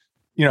to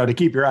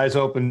keep your eyes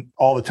open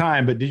all the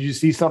time, but did you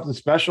see something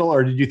special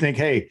or did you think,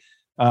 hey,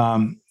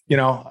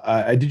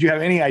 did you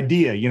have any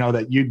idea,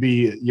 that you'd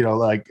be,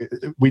 like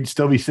we'd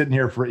still be sitting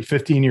here for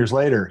 15 years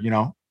later,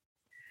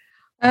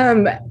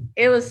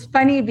 It was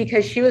funny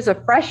because she was a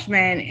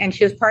freshman and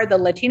she was part of the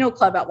Latino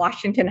club at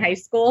Washington High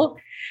School.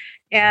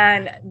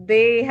 And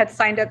they had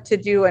signed up to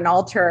do an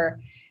altar.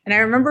 And I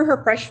remember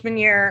her freshman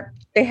year,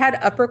 they had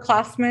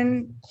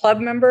upperclassmen club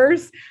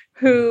members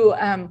who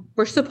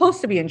were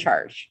supposed to be in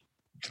charge.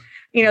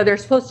 They're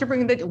supposed to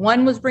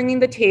one was bringing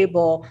the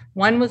table,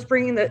 one was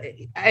bringing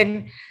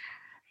and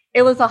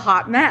it was a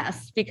hot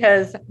mess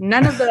because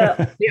none of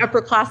the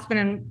upperclassmen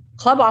and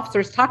club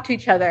officers talked to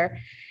each other.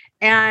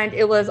 And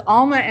it was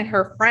Alma and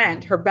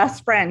her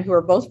best friend, who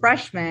were both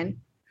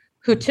freshmen,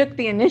 who took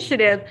the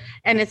initiative.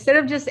 And instead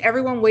of just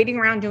everyone waiting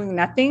around doing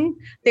nothing,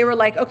 they were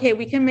like, okay,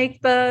 we can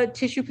make the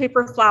tissue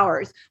paper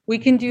flowers. We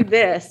can do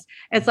this.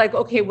 It's like,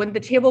 okay, when the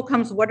table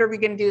comes, what are we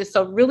going to do?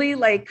 So really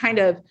like kind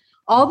of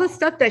all the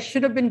stuff that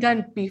should have been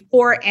done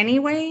before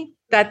anyway,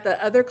 that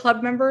the other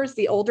club members,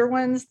 the older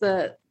ones,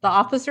 the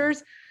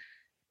officers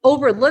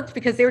overlooked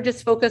because they were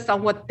just focused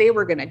on what they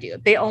were going to do.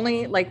 They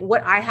only like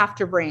what I have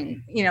to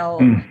bring,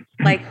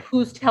 like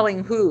who's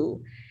telling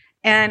who.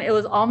 And it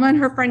was Alma and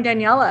her friend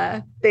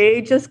Daniela.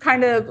 They just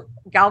kind of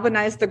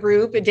galvanized the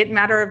group. It didn't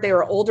matter if they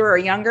were older or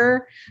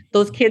younger.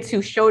 Those kids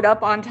who showed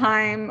up on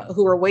time,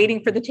 who were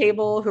waiting for the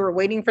table, who were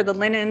waiting for the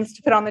linens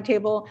to put on the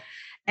table.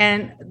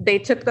 And they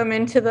took them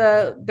into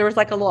there was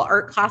like a little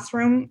art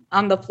classroom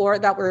on the floor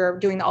that we're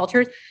doing the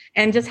altars,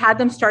 and just had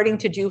them starting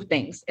to do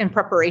things in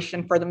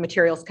preparation for the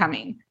materials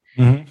coming.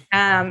 Mm-hmm.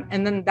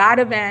 And then that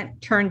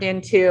event turned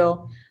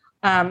into,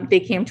 they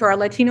came to our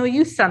Latino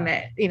Youth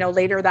Summit,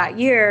 later that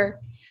year.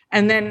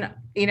 And then,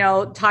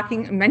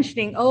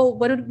 mentioning,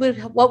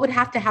 what would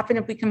have to happen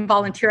if we can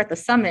volunteer at the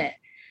summit?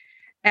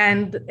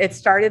 And it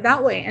started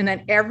that way. And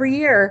then every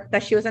year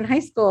that she was in high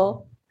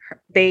school,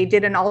 they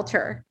did an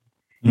altar.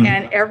 Mm-hmm.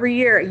 And every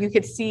year you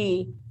could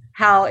see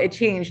how it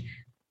changed.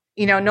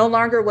 No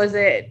longer was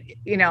it,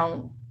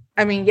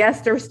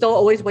 yes, they're still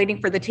always waiting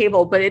for the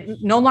table, but it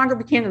no longer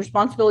became the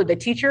responsibility of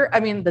the teacher.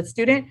 The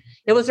student,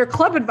 it was their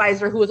club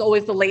advisor who was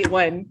always the late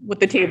one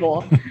with the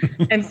table.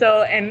 And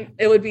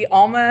it would be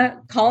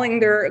Alma calling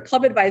their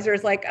club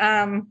advisors like,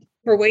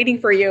 we're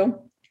waiting for you,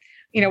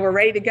 we're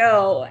ready to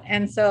go.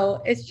 And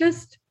so it's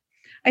just,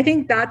 I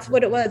think that's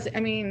what it was.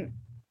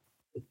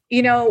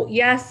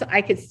 Yes,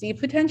 I could see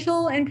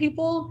potential in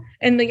people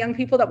and the young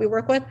people that we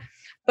work with,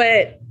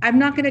 but I'm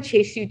not going to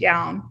chase you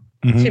down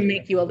mm-hmm. to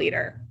make you a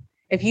leader.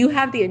 If you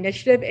have the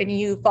initiative and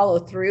you follow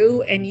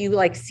through and you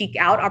like seek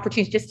out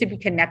opportunities just to be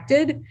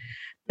connected,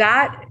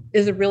 that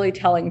is really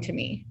telling to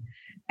me.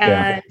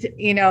 And,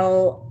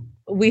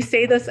 we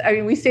say this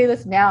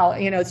now,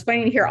 it's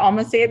funny to hear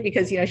Alma say it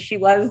because, she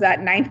was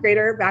that ninth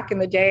grader back in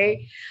the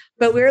day,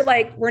 but we're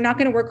like, we're not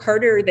going to work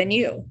harder than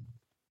you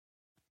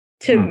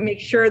to make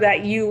sure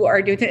that you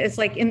are doing it. It's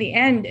like, in the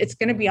end, it's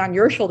going to be on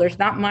your shoulders,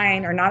 not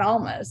mine or not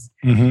Alma's.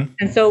 Mm-hmm.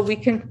 And so we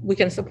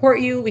can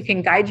support you. We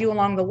can guide you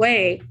along the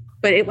way,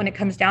 but when it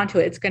comes down to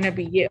it, it's going to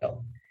be you.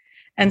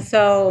 And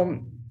so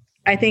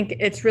I think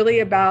it's really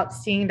about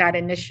seeing that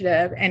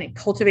initiative and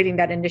cultivating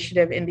that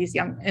initiative in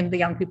the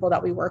young people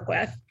that we work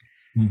with.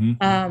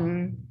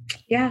 Mm-hmm.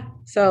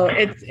 So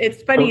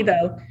it's funny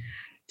though,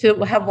 to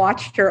have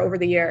watched her over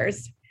the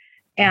years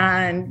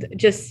and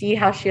just see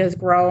how she has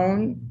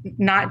grown,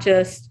 not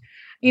just,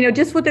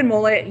 just within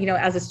Mullet,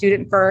 as a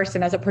student first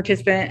and as a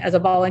participant, as a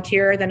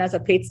volunteer, then as a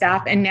paid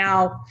staff, and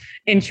now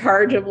in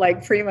charge of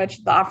like pretty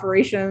much the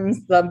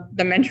operations, the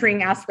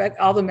mentoring aspect,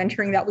 all the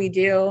mentoring that we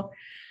do.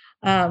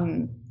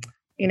 My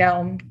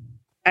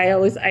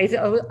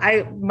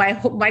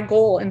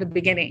goal in the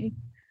beginning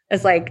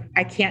is like,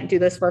 I can't do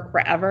this work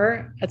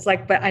forever. It's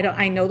like, but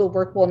I know the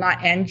work will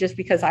not end just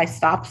because I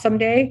stop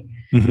someday.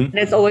 Mm-hmm. And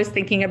it's always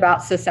thinking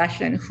about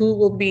succession. Who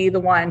will be the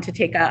one to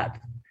take up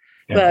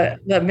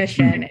the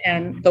mission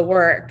and the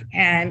work,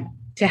 and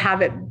to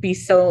have it be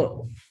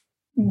so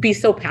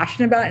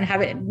passionate about it, and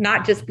have it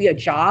not just be a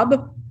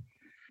job,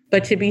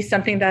 but to be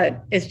something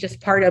that is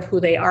just part of who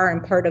they are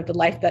and part of the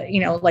life that,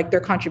 like their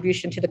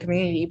contribution to the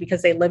community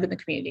because they live in the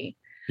community.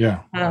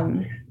 Yeah.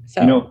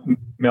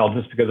 Mel,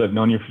 just because I've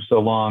known you for so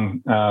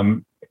long,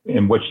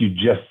 and what you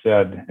just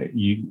said,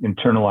 you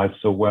internalize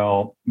so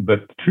well,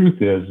 but the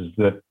truth is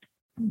that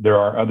there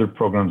are other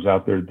programs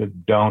out there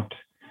that don't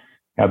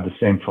have the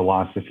same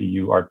philosophy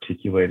you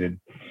articulated.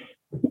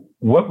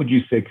 What would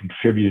you say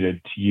contributed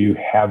to you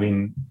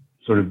having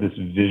sort of this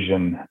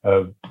vision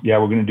of,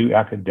 we're going to do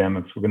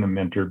academics, we're going to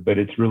mentor, but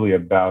it's really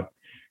about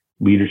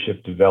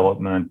leadership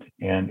development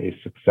and a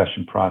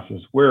succession process?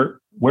 Where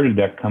did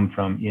that come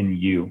from in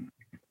you?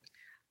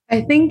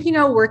 I think,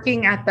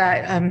 working at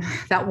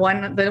that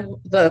one,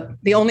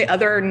 the only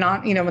other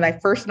when I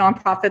first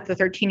nonprofit, the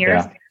 13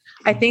 years,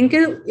 I think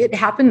it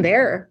happened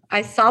there.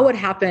 I saw what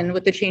happened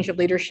with the change of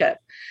leadership.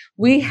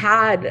 We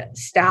had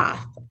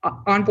staff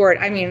on board.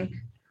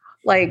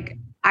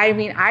 I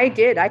mean, I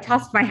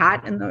tossed my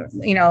hat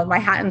my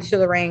hat into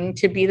the ring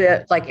to be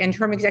the like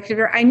interim executive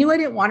director. I knew I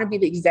didn't want to be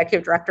the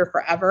executive director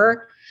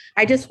forever.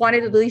 I just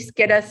wanted to at least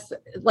get us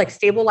like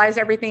stabilize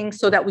everything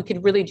so that we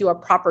could really do a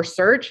proper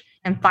search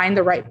and find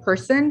the right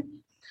person.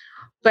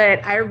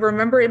 But I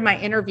remember in my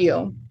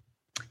interview,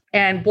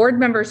 and board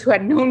members who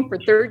had known for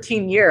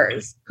 13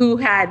 years, who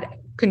had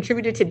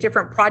contributed to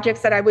different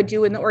projects that I would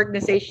do in the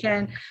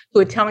organization, who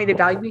would tell me they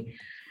value me.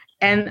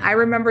 And I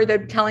remember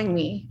them telling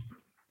me,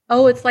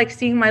 oh, it's like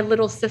seeing my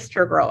little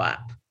sister grow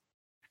up.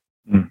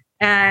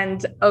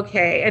 And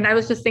okay. And I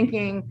was just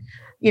thinking,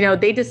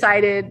 they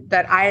decided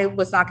that I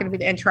was not going to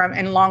be the interim,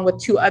 and along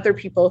with 2 other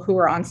people who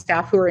were on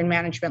staff who were in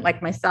management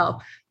like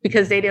myself,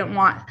 because they didn't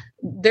want,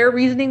 their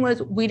reasoning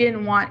was, we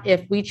didn't want,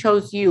 if we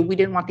chose you, we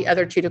didn't want the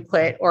other 2 to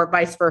quit, or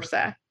vice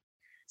versa.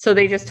 So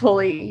they just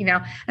totally,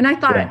 and I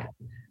thought,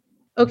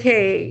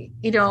 okay,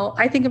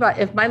 I think about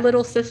if my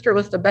little sister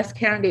was the best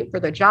candidate for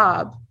the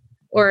job,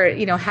 or,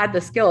 had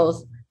the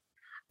skills,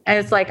 and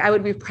it's like, I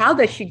would be proud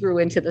that she grew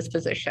into this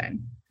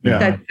position. Yeah.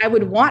 That I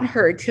would want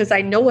her, because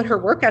I know what her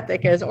work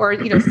ethic is, or,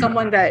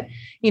 someone that,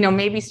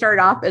 maybe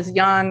started off as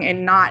young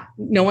and not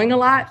knowing a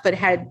lot, but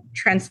had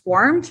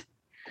transformed.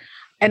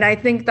 And I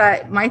think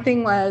that my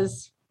thing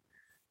was,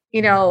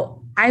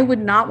 I would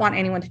not want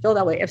anyone to feel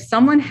that way. If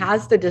someone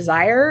has the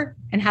desire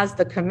and has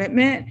the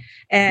commitment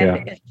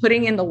and is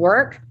putting in the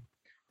work,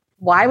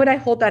 why would I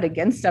hold that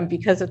against them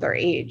because of their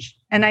age?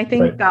 And I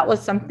think that was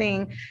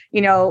something,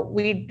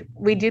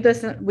 we do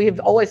this, we've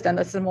always done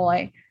this in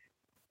Molloy.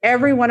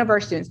 Every one of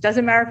our students,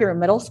 doesn't matter if you're a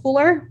middle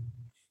schooler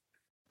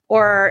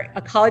or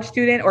a college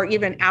student, or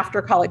even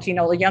after college,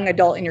 a young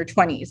adult in your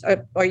 20s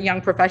or a young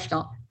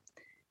professional,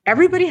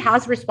 everybody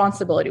has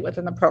responsibility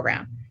within the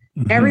program.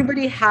 Mm-hmm.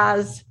 Everybody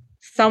has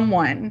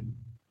someone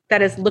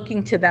that is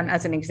looking to them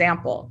as an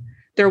example.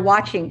 They're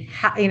watching,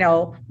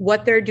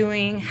 what they're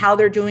doing, how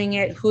they're doing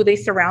it, who they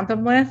surround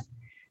them with.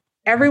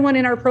 Everyone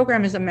in our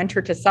program is a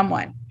mentor to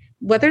someone,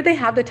 whether they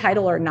have the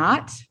title or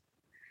not.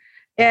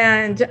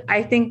 And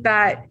I think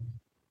that,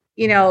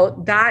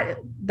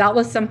 that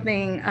was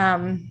something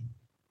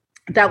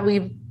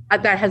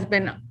that has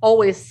been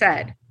always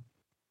said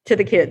to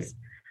the kids.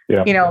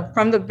 Yeah.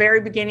 From the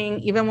very beginning,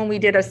 even when we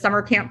did a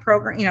summer camp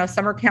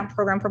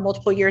program for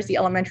multiple years, the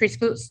elementary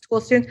school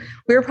students,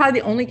 we were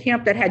probably the only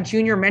camp that had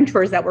junior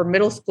mentors that were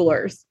middle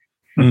schoolers.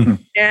 Mm-hmm.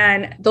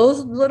 And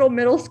those little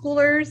middle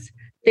schoolers,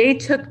 they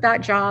took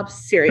that job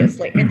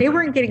seriously, and they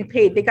weren't getting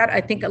paid. They got, I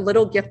think, a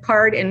little gift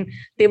card, and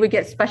they would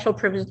get special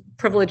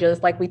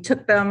privileges. Like we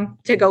took them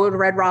to go to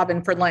Red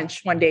Robin for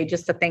lunch one day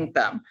just to thank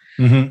them.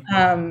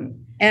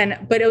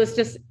 Mm-hmm. But it was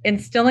just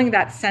instilling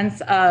that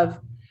sense of,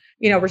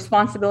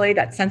 responsibility,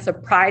 that sense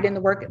of pride in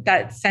the work,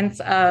 that sense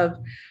of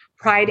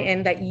pride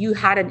in that you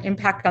had an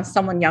impact on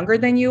someone younger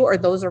than you or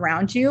those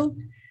around you.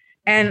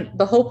 And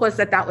the hope was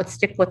that would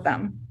stick with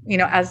them,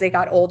 as they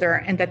got older,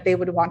 and that they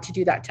would want to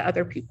do that to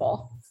other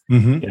people.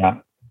 Mm-hmm.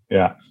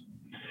 Yeah,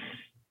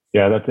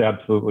 that's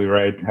absolutely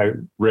right.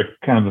 Rick,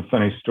 kind of a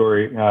funny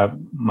story.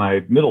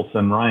 My middle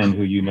son, Ryan,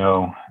 who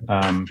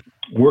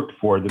worked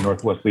for the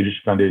Northwest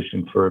Leadership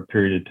Foundation for a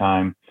period of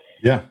time.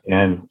 Yeah.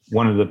 And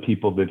one of the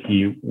people that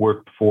he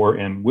worked for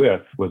and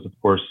with was, of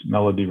course,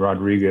 Melody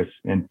Rodriguez.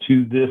 And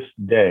to this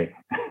day,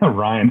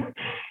 Ryan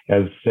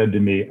has said to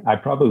me, I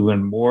probably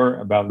learned more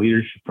about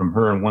leadership from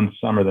her in one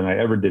summer than I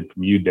ever did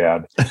from you,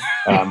 Dad.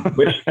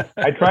 Which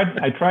I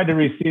tried to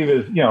receive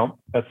as,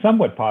 a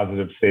somewhat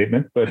positive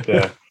statement, but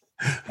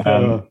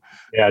Ryan.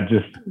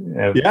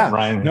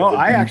 No,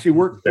 I actually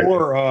worked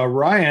for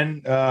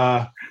Ryan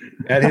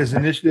at his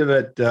initiative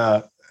at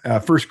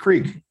First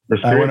Creek.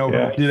 I went over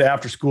and did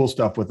after school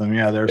stuff with him.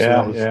 Yeah, there.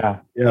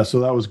 So so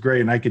that was great,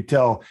 and I could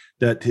tell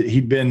that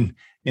he'd been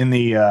in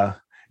the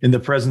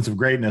presence of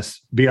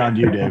greatness beyond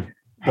you, Dave.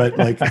 But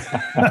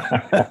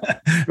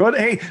but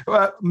hey,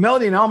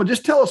 Melody and Alma,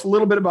 just tell us a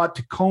little bit about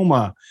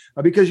Tacoma,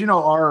 because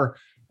our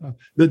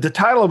the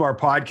title of our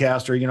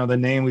podcast, or the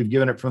name we've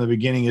given it from the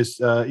beginning, is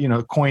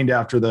coined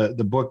after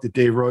the book that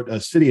Dave wrote,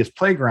 A City as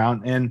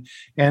Playground, and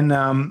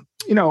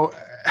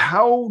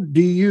how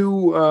do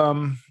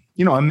you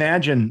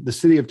imagine the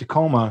city of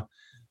Tacoma,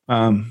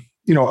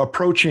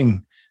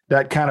 approaching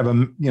that kind of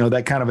an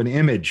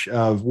image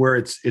of where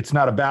it's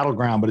not a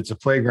battleground, but it's a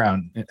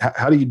playground.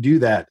 How do you do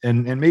that?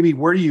 And maybe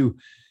how do you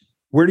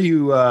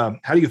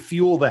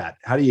fuel that?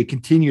 How do you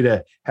continue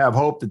to have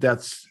hope that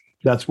that's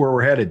where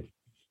we're headed?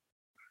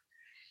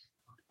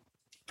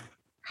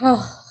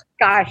 Oh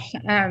gosh.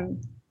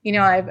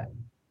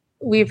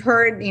 We've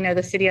heard,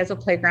 the city as a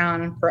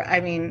playground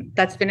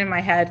that's been in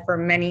my head for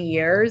many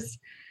years.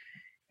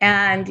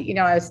 And,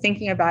 I was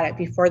thinking about it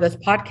before this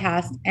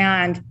podcast,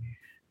 and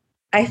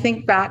I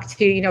think back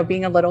to,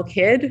 being a little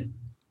kid,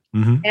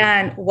 mm-hmm.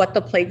 and what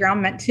the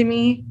playground meant to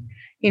me.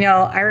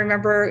 I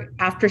remember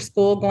after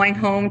school going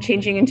home,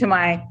 changing into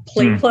my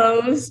play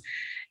clothes,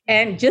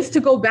 and just to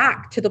go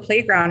back to the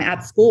playground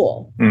at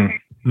school,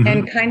 mm-hmm.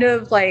 and kind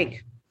of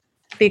like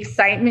the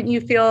excitement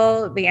you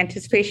feel, the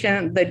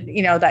anticipation,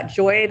 that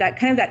joy, that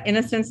kind of that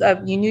innocence of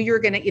you knew you were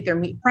going to either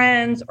meet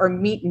friends or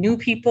meet new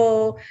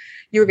people.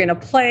 You were going to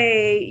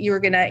play, you were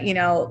going to,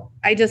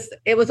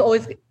 it was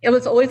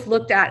always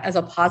looked at as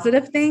a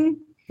positive thing.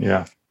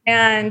 Yeah.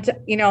 And,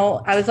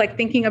 I was like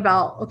thinking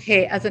about,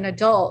 okay, as an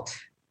adult,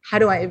 how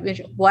do I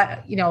envision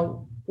what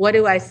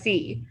do I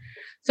see?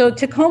 So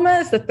Tacoma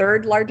is the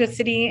third largest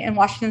city in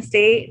Washington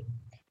State.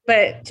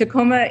 But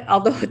Tacoma,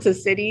 although it's a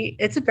city,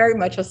 it's very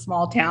much a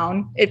small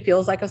town. It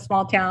feels like a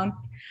small town.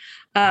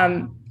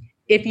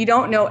 If you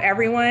don't know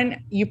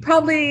everyone, you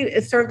probably,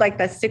 it's sort of like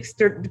the 6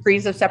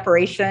 degrees of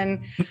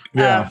separation,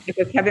 like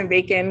a Kevin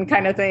Bacon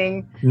kind of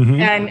thing.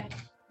 Mm-hmm. And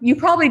you're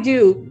probably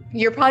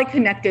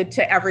connected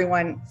to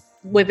everyone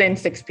within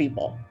 6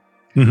 people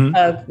mm-hmm.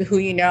 of who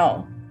you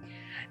know.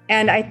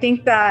 And I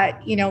think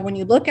that, when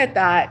you look at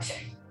that,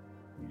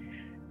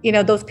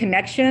 those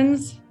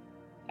connections,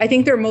 I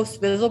think they're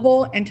most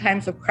visible in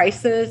times of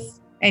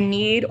crisis and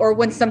need, or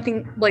when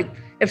something like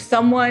if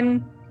a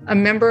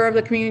member of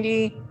the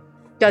community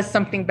does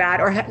something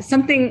bad or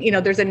something,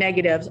 there's a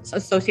negative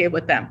associated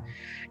with them.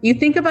 You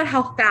think about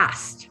how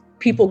fast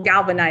people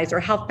galvanize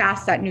or how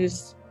fast that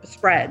news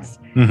spreads.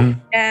 Mm-hmm.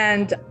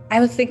 And I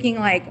was thinking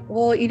like,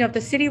 well, if the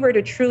city were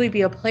to truly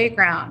be a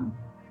playground,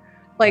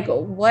 like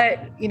what,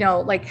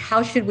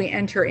 how should we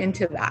enter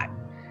into that?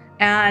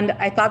 And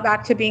I thought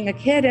back to being a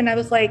kid and I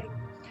was like,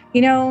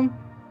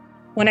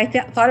 when I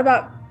thought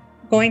about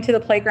going to the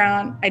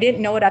playground, I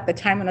didn't know it at the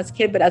time when I was a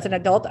kid, but as an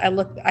adult,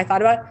 I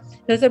thought about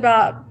it was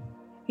about,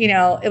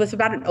 it was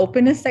about an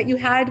openness that you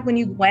had when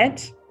you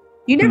went.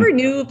 You never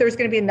knew if there was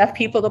going to be enough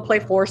people to play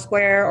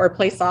foursquare or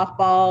play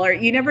softball, or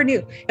you never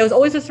knew. It was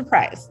always a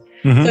surprise.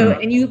 Mm-hmm. So,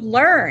 and you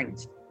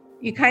learned,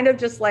 you kind of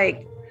just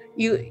like,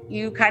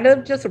 you kind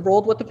of just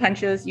rolled with the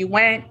punches. You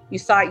went, you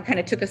saw, you kind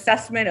of took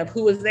assessment of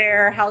who was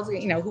there,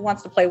 who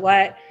wants to play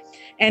what.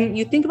 And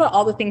you think about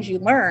all the things you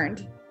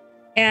learned.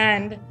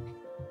 And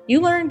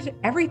you learned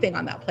everything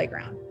on that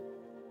playground.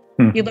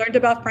 You learned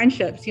about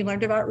friendships. You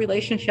learned about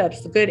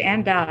relationships, the good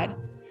and bad.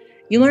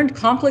 You learned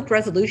conflict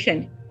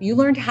resolution. You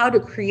learned how to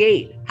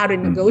create, how to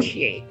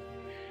negotiate.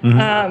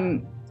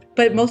 Mm-hmm.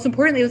 But most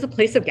importantly, it was a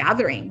place of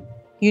gathering.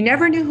 You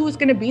never knew who was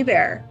going to be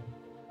there,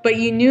 but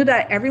you knew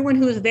that everyone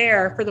who was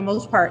there, for the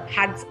most part,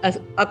 had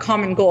a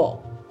common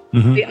goal.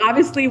 Mm-hmm. They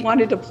obviously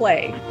wanted to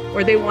play,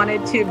 or they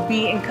wanted to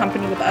be in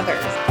company with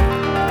others.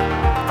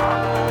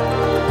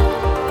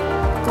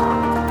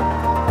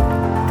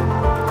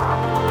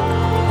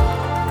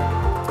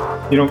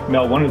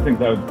 Mel, one of the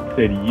things I would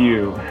say to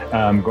you,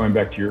 going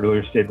back to your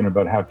earlier statement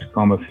about how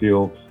Tacoma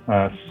feels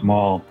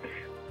small,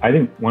 I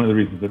think one of the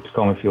reasons that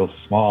Tacoma feels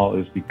small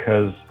is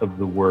because of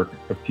the work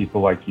of people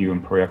like you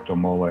and Proyecto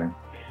Mole.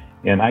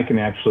 And I can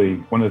actually,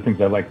 one of the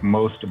things I like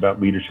most about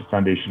Leadership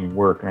Foundation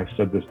work, and I've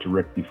said this to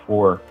Rick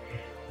before,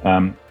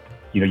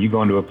 you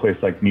go into a place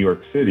like New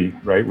York City,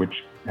 right,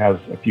 which has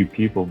a few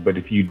people, but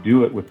if you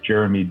do it with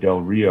Jeremy Del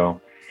Rio,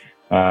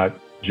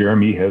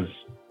 Jeremy has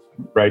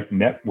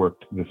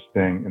networked this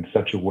thing in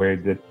such a way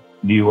that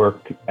New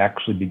York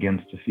actually begins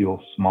to feel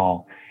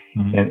small.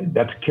 Mm-hmm. And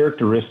that's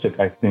characteristic,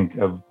 I think,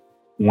 of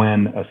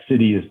when a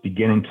city is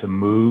beginning to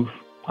move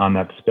on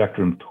that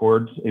spectrum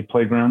towards a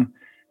playground,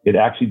 it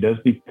actually does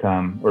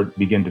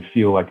begin to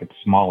feel like it's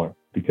smaller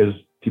because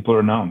people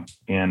are known.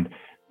 And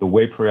the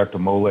way Proyecto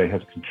Mole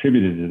has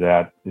contributed to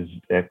that is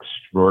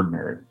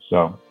extraordinary.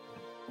 So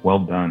well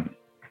done.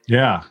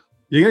 Yeah.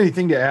 You got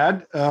anything to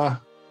add,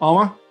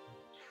 Alma?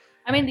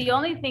 I mean, the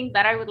only thing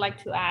that I would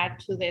like to add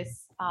to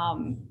this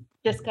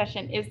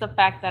discussion is the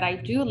fact that I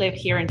do live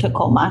here in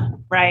Tacoma,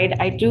 right?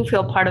 I do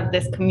feel part of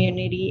this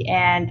community,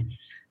 and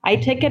I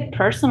take it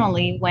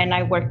personally when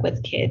I work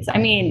with kids. I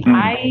mean,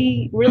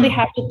 I really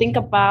have to think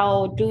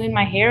about doing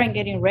my hair and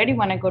getting ready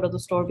when I go to the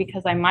store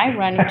because I might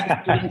run into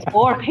students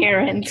or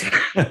parents.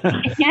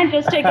 I can't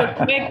just take a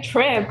quick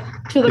trip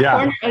to the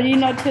corner,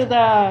 to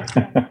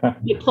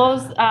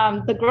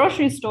the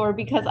grocery store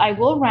because I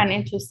will run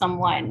into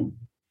someone.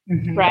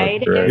 Mm-hmm.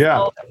 Right. And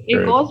so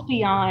it goes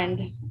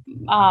beyond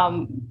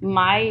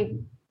my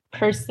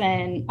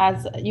person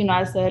as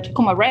a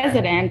Tacoma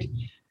resident.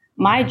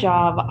 My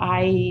job,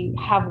 I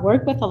have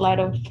worked with a lot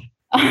of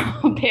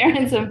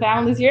parents and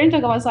families here in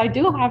Tacoma. So I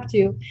do have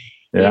to,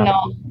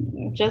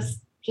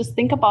 just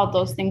think about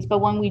those things. But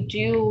when we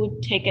do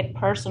take it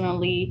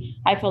personally,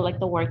 I feel like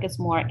the work is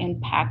more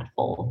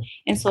impactful.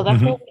 And so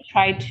that's what we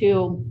try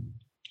to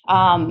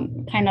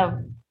kind of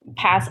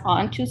pass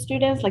on to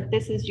students, like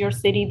this is your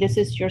city, this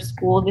is your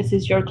school, this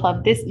is your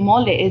club, this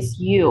Mole is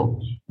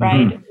you,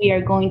 right? Mm-hmm. We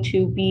are going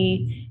to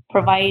be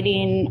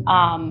providing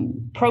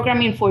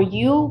programming for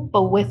you,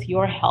 but with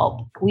your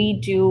help.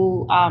 We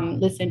do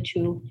listen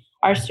to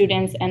our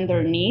students and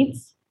their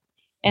needs.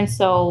 And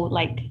so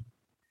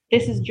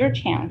this is your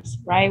chance,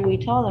 right? We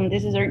tell them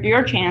this is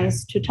your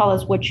chance to tell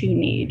us what you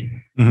need.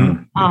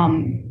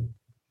 Mm-hmm.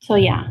 So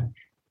yeah.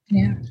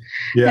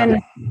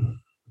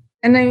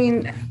 And I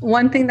mean,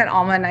 one thing that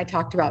Alma and I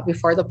talked about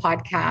before the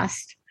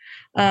podcast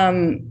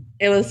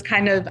It was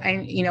kind of,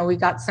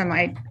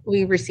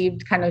 we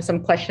received kind of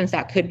some questions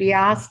that could be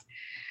asked.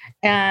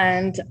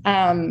 And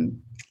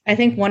I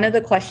think one of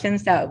the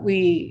questions that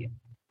really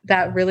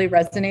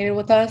resonated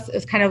with us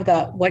is kind of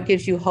what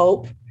gives you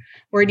hope?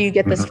 Where do you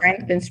get the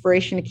strength,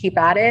 inspiration to keep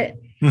at it?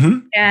 Mm-hmm.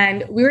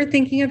 And we were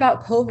thinking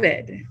about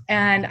COVID.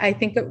 And I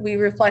think that we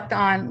reflect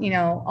on,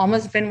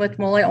 almost been with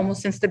Mole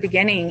almost since the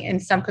beginning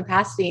in some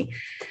capacity.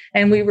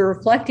 And we were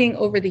reflecting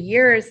over the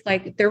years,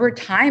 like there were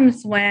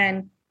times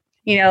when,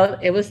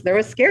 there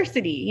was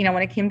scarcity,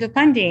 when it came to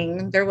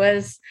funding. There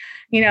was,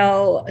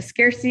 a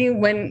scarcity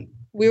when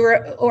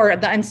or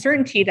the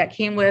uncertainty that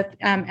came with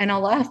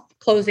NLF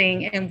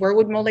closing, and where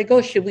would Mole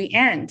go? Should we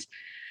end?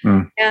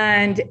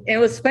 And it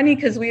was funny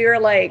because we were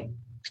like,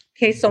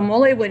 okay, so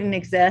Mole wouldn't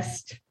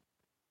exist,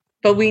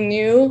 but we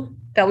knew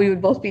that we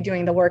would both be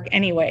doing the work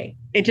anyway.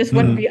 It just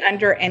wouldn't be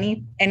under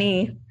any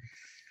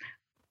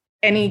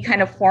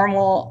kind of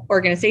formal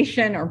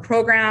organization or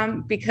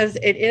program, because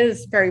it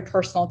is very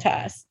personal to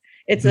us.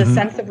 It's a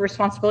sense of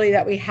responsibility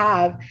that we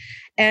have.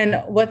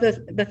 And what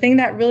the thing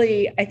that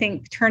really, I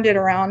think, turned it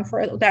around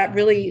that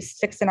really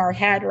sticks in our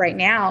head right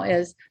now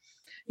is,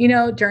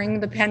 during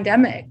the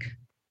pandemic,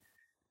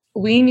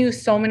 we knew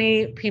so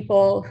many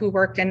people who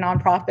worked in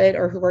nonprofit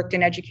or who worked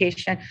in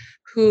education,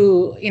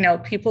 who,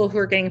 people who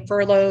were getting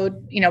furloughed,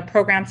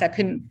 programs that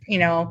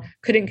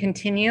couldn't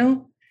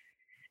continue.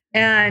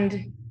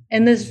 And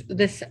in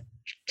this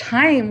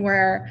time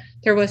where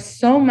there was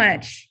so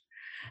much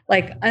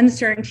like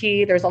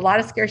uncertainty, there's a lot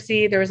of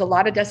scarcity, there was a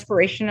lot of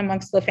desperation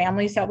amongst the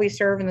families that we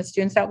serve and the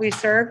students that we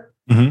serve,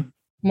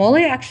 Mole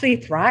actually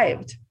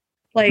thrived.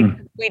 Like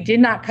we did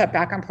not cut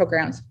back on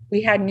programs.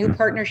 We had new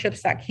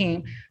partnerships that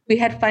came. We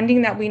had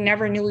funding that we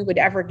never knew we would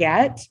ever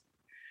get.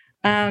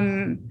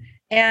 And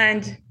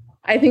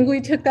I think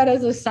we took that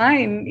as a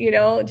sign,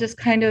 just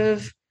kind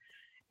of,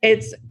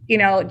 it's,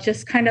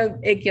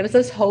 it gives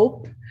us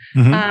hope.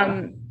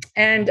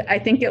 And I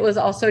think it was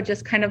also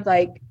just kind of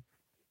like,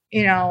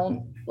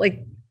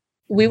 like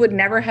we would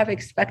never have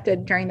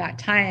expected during that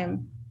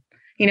time.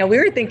 We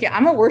were thinking,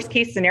 I'm a worst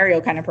case scenario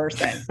kind of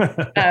person.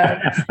 So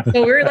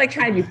we were like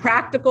trying to be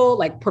practical,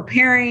 like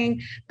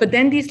preparing, but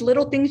then these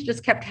little things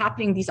just kept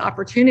happening, these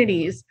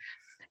opportunities.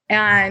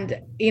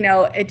 And,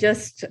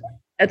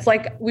 it's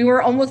like, we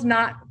were almost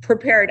not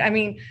prepared. I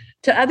mean,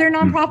 to other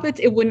nonprofits,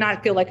 it would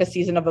not feel like a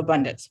season of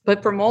abundance,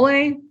 but for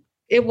Mole,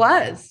 it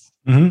was.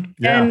 Yeah.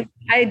 And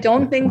I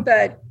don't think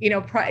that,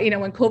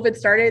 when COVID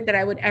started, that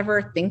I would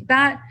ever think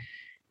that.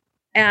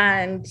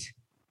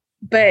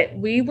 But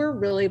we were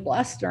really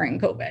blessed during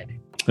COVID.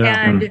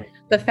 Yeah. And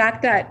the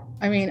fact that,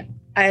 I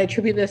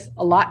attribute this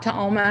a lot to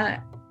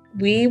OMA.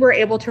 We were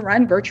able to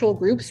run virtual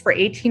groups for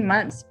 18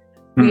 months.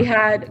 We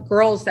had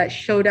girls that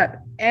showed up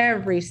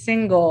every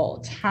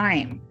single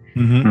time.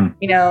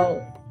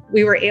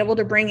 We were able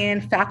to bring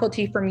in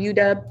faculty from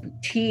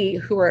UW-T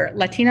who are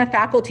Latina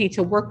faculty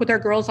to work with our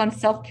girls on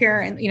self-care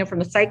and, from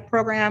the psych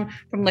program,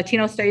 from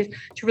Latino studies,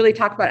 to really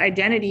talk about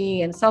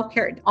identity and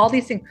self-care, all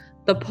these things.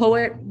 The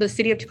poet, the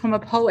City of Tacoma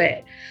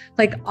poet,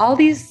 like all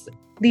these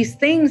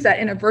things that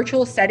in a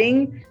virtual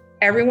setting,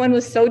 everyone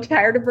was so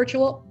tired of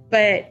virtual,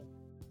 but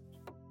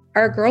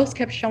our girls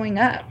kept showing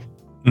up.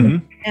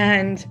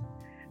 And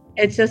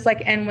it's just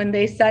like, and when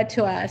they said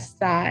to us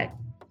that,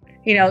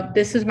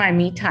 this is my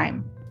me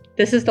time,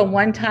 this is the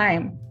one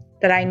time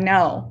that I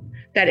know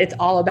that it's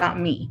all about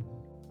me.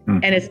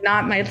 And it's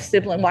not my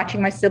sibling,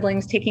 watching my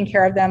siblings, taking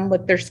care of them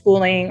with their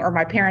schooling, or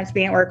my parents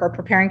being at work or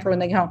preparing for when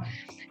they go home.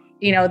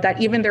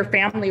 That even their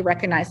family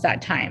recognized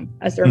that time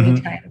as their me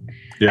time.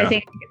 Yeah. I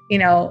think,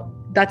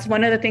 that's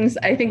one of the things,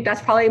 I think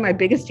that's probably my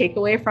biggest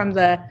takeaway from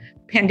the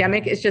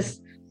pandemic is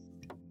just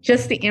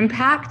the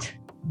impact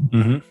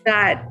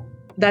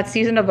that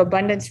season of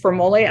abundance for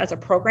Mole as a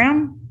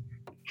program,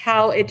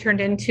 how it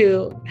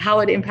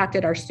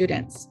impacted our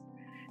students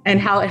and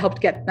how it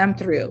helped get them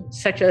through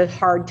such a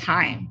hard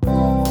time.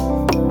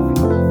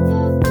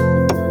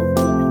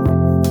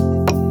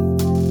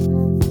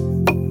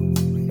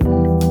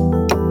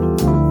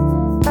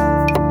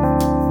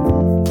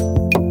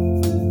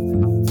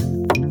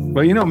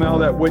 Well, Mel,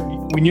 that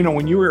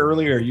when you were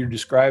earlier, you're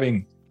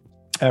describing,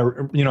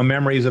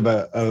 memories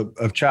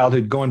of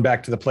childhood going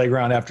back to the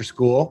playground after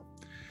school.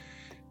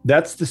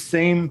 That's the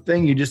same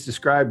thing you just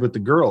described with the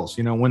girls.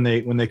 When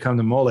they come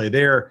to Mole,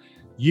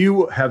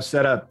 you have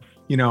set up,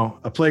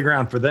 a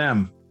playground for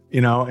them,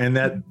 and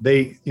that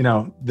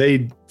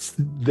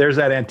there's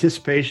that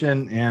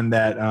anticipation and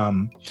that,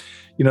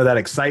 that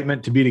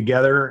excitement to be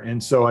together.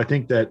 And so I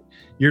think that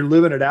you're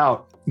living it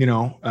out,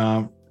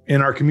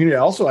 in our community.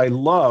 Also, I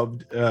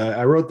loved,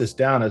 I wrote this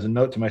down as a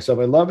note to myself.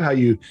 I love how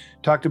you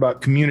talked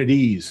about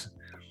communities,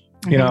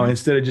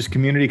 instead of just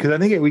community, because I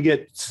think we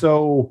get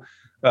so,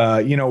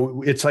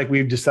 it's like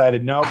we've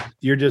decided, nope,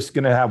 you're just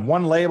going to have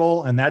one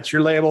label and that's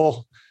your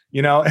label,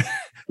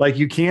 like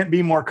you can't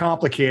be more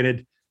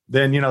complicated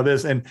than,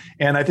 this. And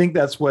I think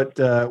that's what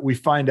we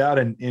find out.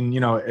 And,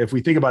 if we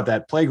think about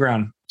that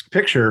playground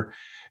picture,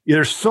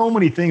 there's so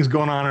many things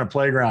going on in a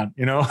playground,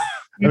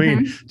 I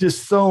mean,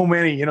 just so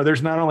many,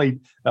 there's not only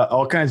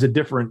all kinds of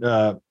different,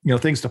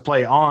 things to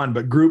play on,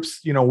 but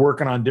groups,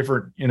 working on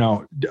different,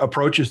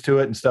 approaches to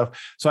it and stuff.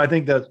 So I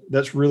think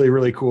that's really,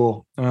 really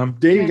cool.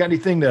 Dave, you got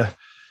anything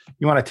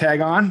you want to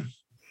tag on?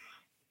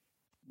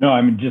 No,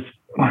 I mean, just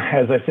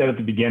as I said at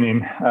the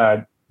beginning,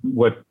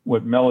 what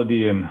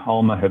Melody and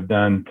Alma have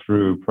done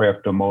through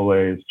Proyecto Mole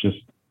is just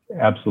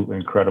absolutely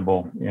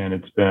incredible. And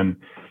it's been,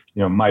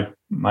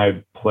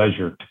 my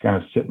pleasure to kind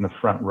of sit in the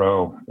front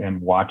row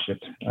and watch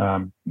it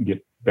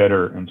get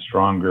better and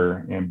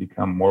stronger and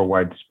become more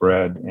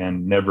widespread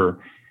and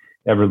never,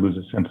 ever lose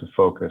a sense of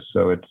focus.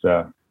 So it's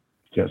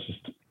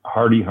just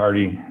hearty,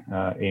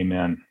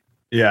 amen.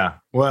 Yeah.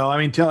 Well, I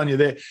mean, telling you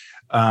that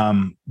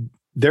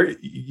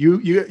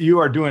you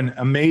are doing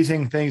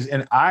amazing things.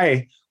 And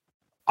I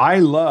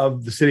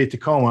love the city of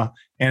Tacoma,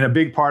 and a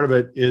big part of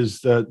it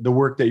is the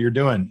work that you're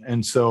doing.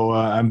 And so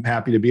I'm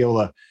happy to be able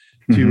to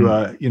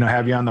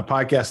have you on the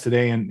podcast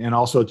today, and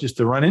also just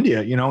to run into you,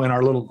 in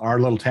our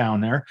little town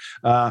there.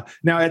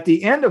 Now, at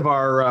the end of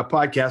our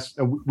podcast,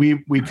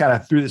 we kind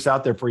of threw this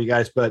out there for you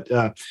guys, but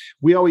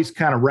we always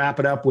kind of wrap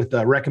it up with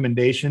a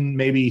recommendation,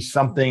 maybe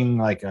something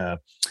like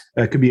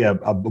it could be a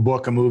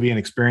book, a movie, an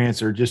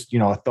experience, or just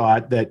a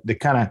thought that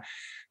kind of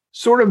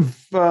sort of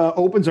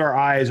opens our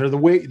eyes, or the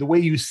way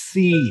you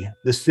see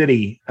the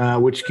city,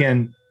 which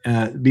can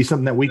be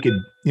something that we could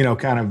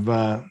kind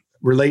of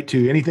relate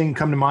to. Anything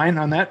come to mind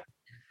on that?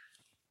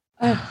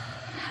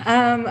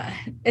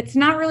 It's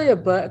not really a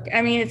book.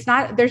 I mean,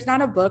 there's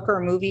not a book or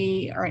a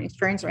movie or an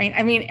experience, right?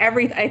 I mean,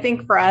 I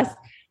think for us,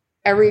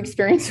 every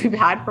experience we've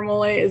had from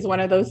Mole is one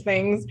of those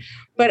things.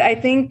 But I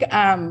think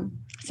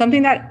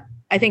something that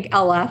I think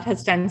LF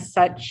has done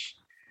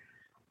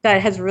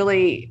that has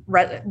really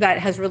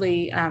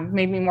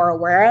made me more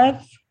aware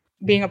of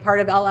being a part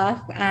of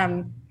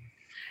LF,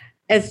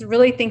 is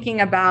really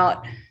thinking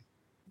about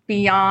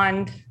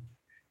beyond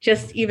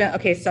just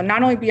so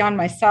not only beyond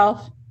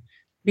myself,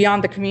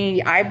 beyond the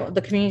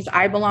communities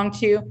I belong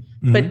to,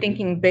 but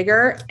thinking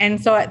bigger.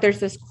 And so there's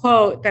this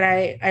quote that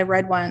I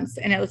read once,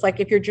 and it was like,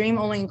 if your dream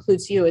only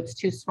includes you, it's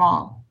too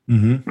small.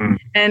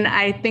 And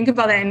I think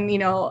about it, and,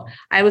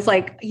 I was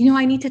like,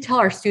 I need to tell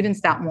our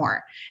students that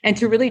more, and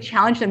to really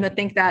challenge them to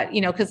think that,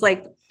 because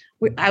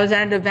I was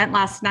at an event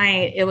last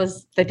night. It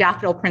was the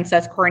Daffodil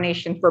Princess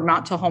coronation for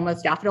Mount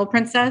Tahoma's Daffodil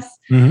Princess.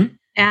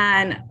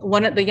 And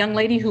one of the young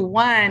lady who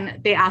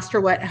won, they asked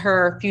her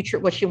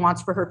what she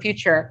wants for her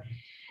future.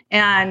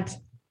 And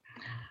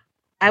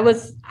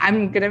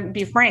I'm going to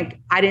be frank,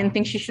 I didn't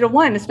think she should have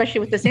won,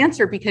 especially with this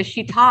answer, because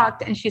she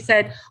talked and she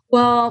said,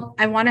 well,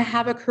 I want to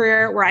have a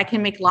career where I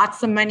can make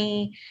lots of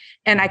money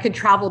and I could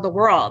travel the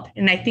world.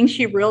 And I think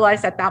she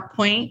realized at that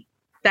point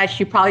that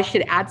she probably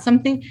should add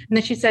something. And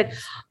then she said,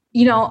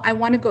 I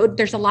want to go,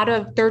 there's a lot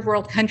of third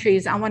world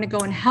countries. I want to go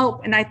and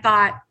help. And I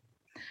thought,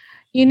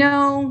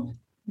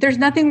 there's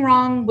nothing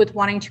wrong with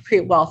wanting to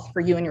create wealth for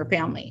you and your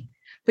family.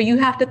 But you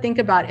have to think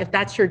about, if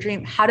that's your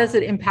dream, how does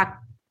it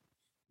impact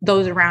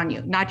those around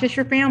you? Not just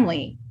your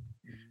family,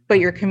 but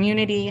your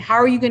community. How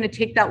are you going to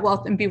take that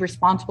wealth and be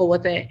responsible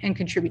with it and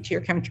contribute to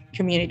your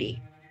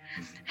community?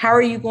 How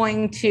are you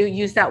going to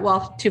use that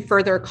wealth to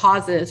further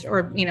causes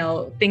or,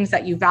 things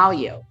that you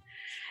value?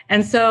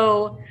 And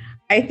so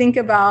I think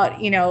about,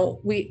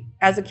 we,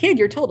 as a kid,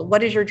 you're told,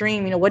 what is your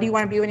dream? What do you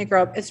want to be when you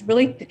grow up? It's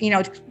really,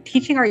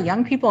 teaching our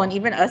young people, and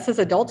even us as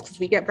adults, because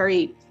we get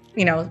very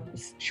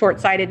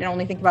short-sighted and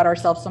only think about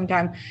ourselves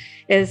sometimes,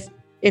 is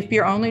if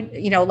you're only,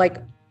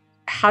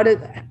 how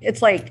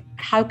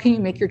can you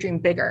make your dream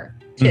bigger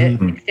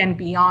to extend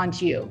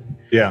beyond you?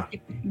 Yeah.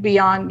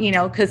 Beyond,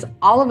 because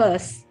all of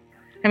us,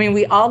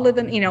 we all live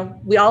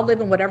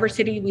in whatever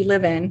city we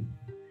live in.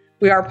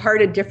 We are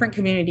part of different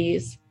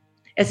communities.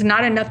 It's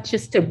not enough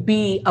just to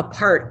be a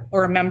part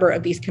or a member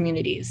of these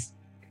communities.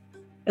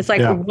 It's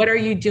like, what are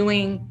you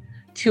doing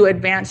to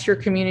advance your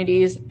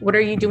communities? What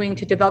are you doing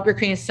to develop your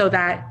communities so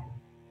that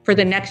for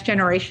the next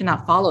generation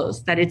that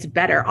follows, that it's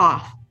better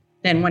off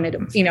than when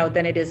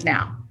than it is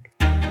now?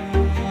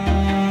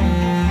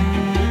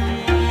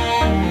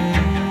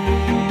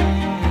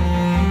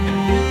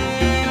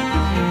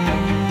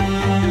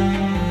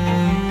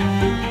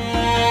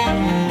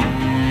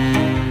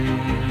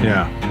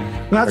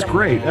 Yeah, that's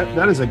great.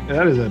 That is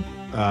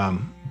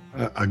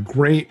a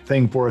great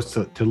thing for us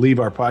to leave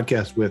our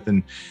podcast with,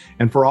 and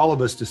for all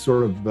of us to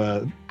sort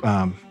of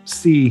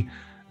see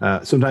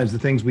sometimes the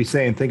things we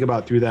say and think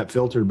about through that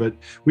filter. But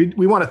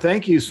we want to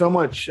thank you so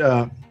much,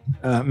 Mel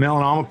and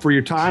Alma, for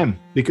your time,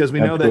 because we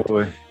know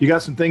that you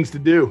got some things to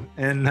do,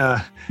 and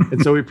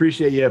so we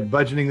appreciate you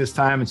budgeting this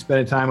time and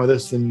spending time with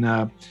us,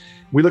 and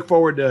we look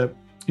forward to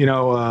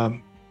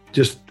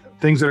just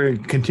things that are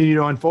going to continue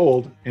to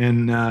unfold,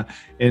 and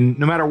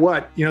no matter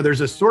what,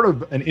 there's a sort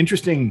of an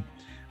interesting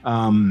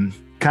kind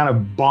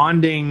of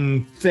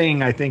bonding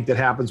thing, I think, that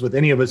happens with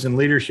any of us in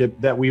leadership,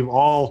 that we've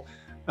all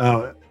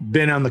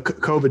been on the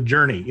COVID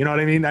journey. You know what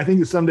I mean? I think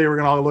that someday we're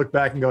going to all look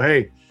back and go,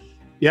 hey,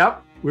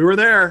 yep, we were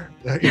there.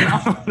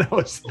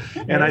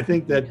 And I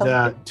think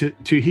that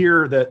to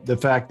hear that the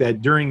fact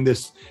that during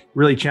this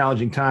really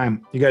challenging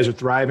time, you guys are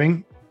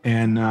thriving,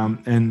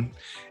 I'm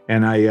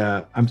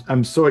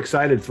so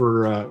excited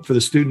for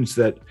the students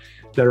that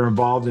are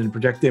involved in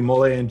Proyecto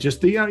Mole, and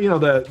just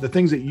the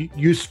things that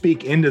you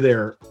speak into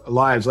their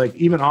lives. Like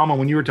even Alma,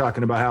 when you were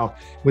talking about how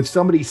when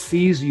somebody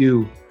sees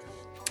you,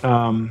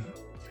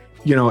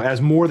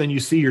 as more than you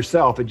see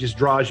yourself, it just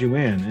draws you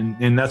in,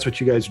 and that's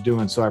what you guys are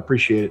doing. So I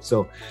appreciate it.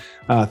 So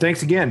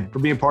thanks again for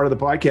being part of the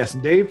podcast.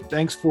 And Dave,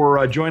 thanks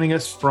for joining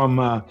us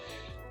from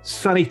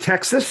sunny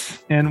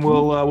Texas, and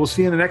we'll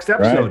see you in the next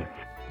episode.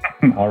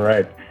 Right. All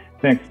right.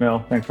 Thanks,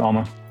 Mel. Thanks,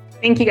 Alma.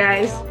 Thank you,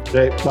 guys.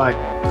 Okay,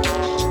 bye.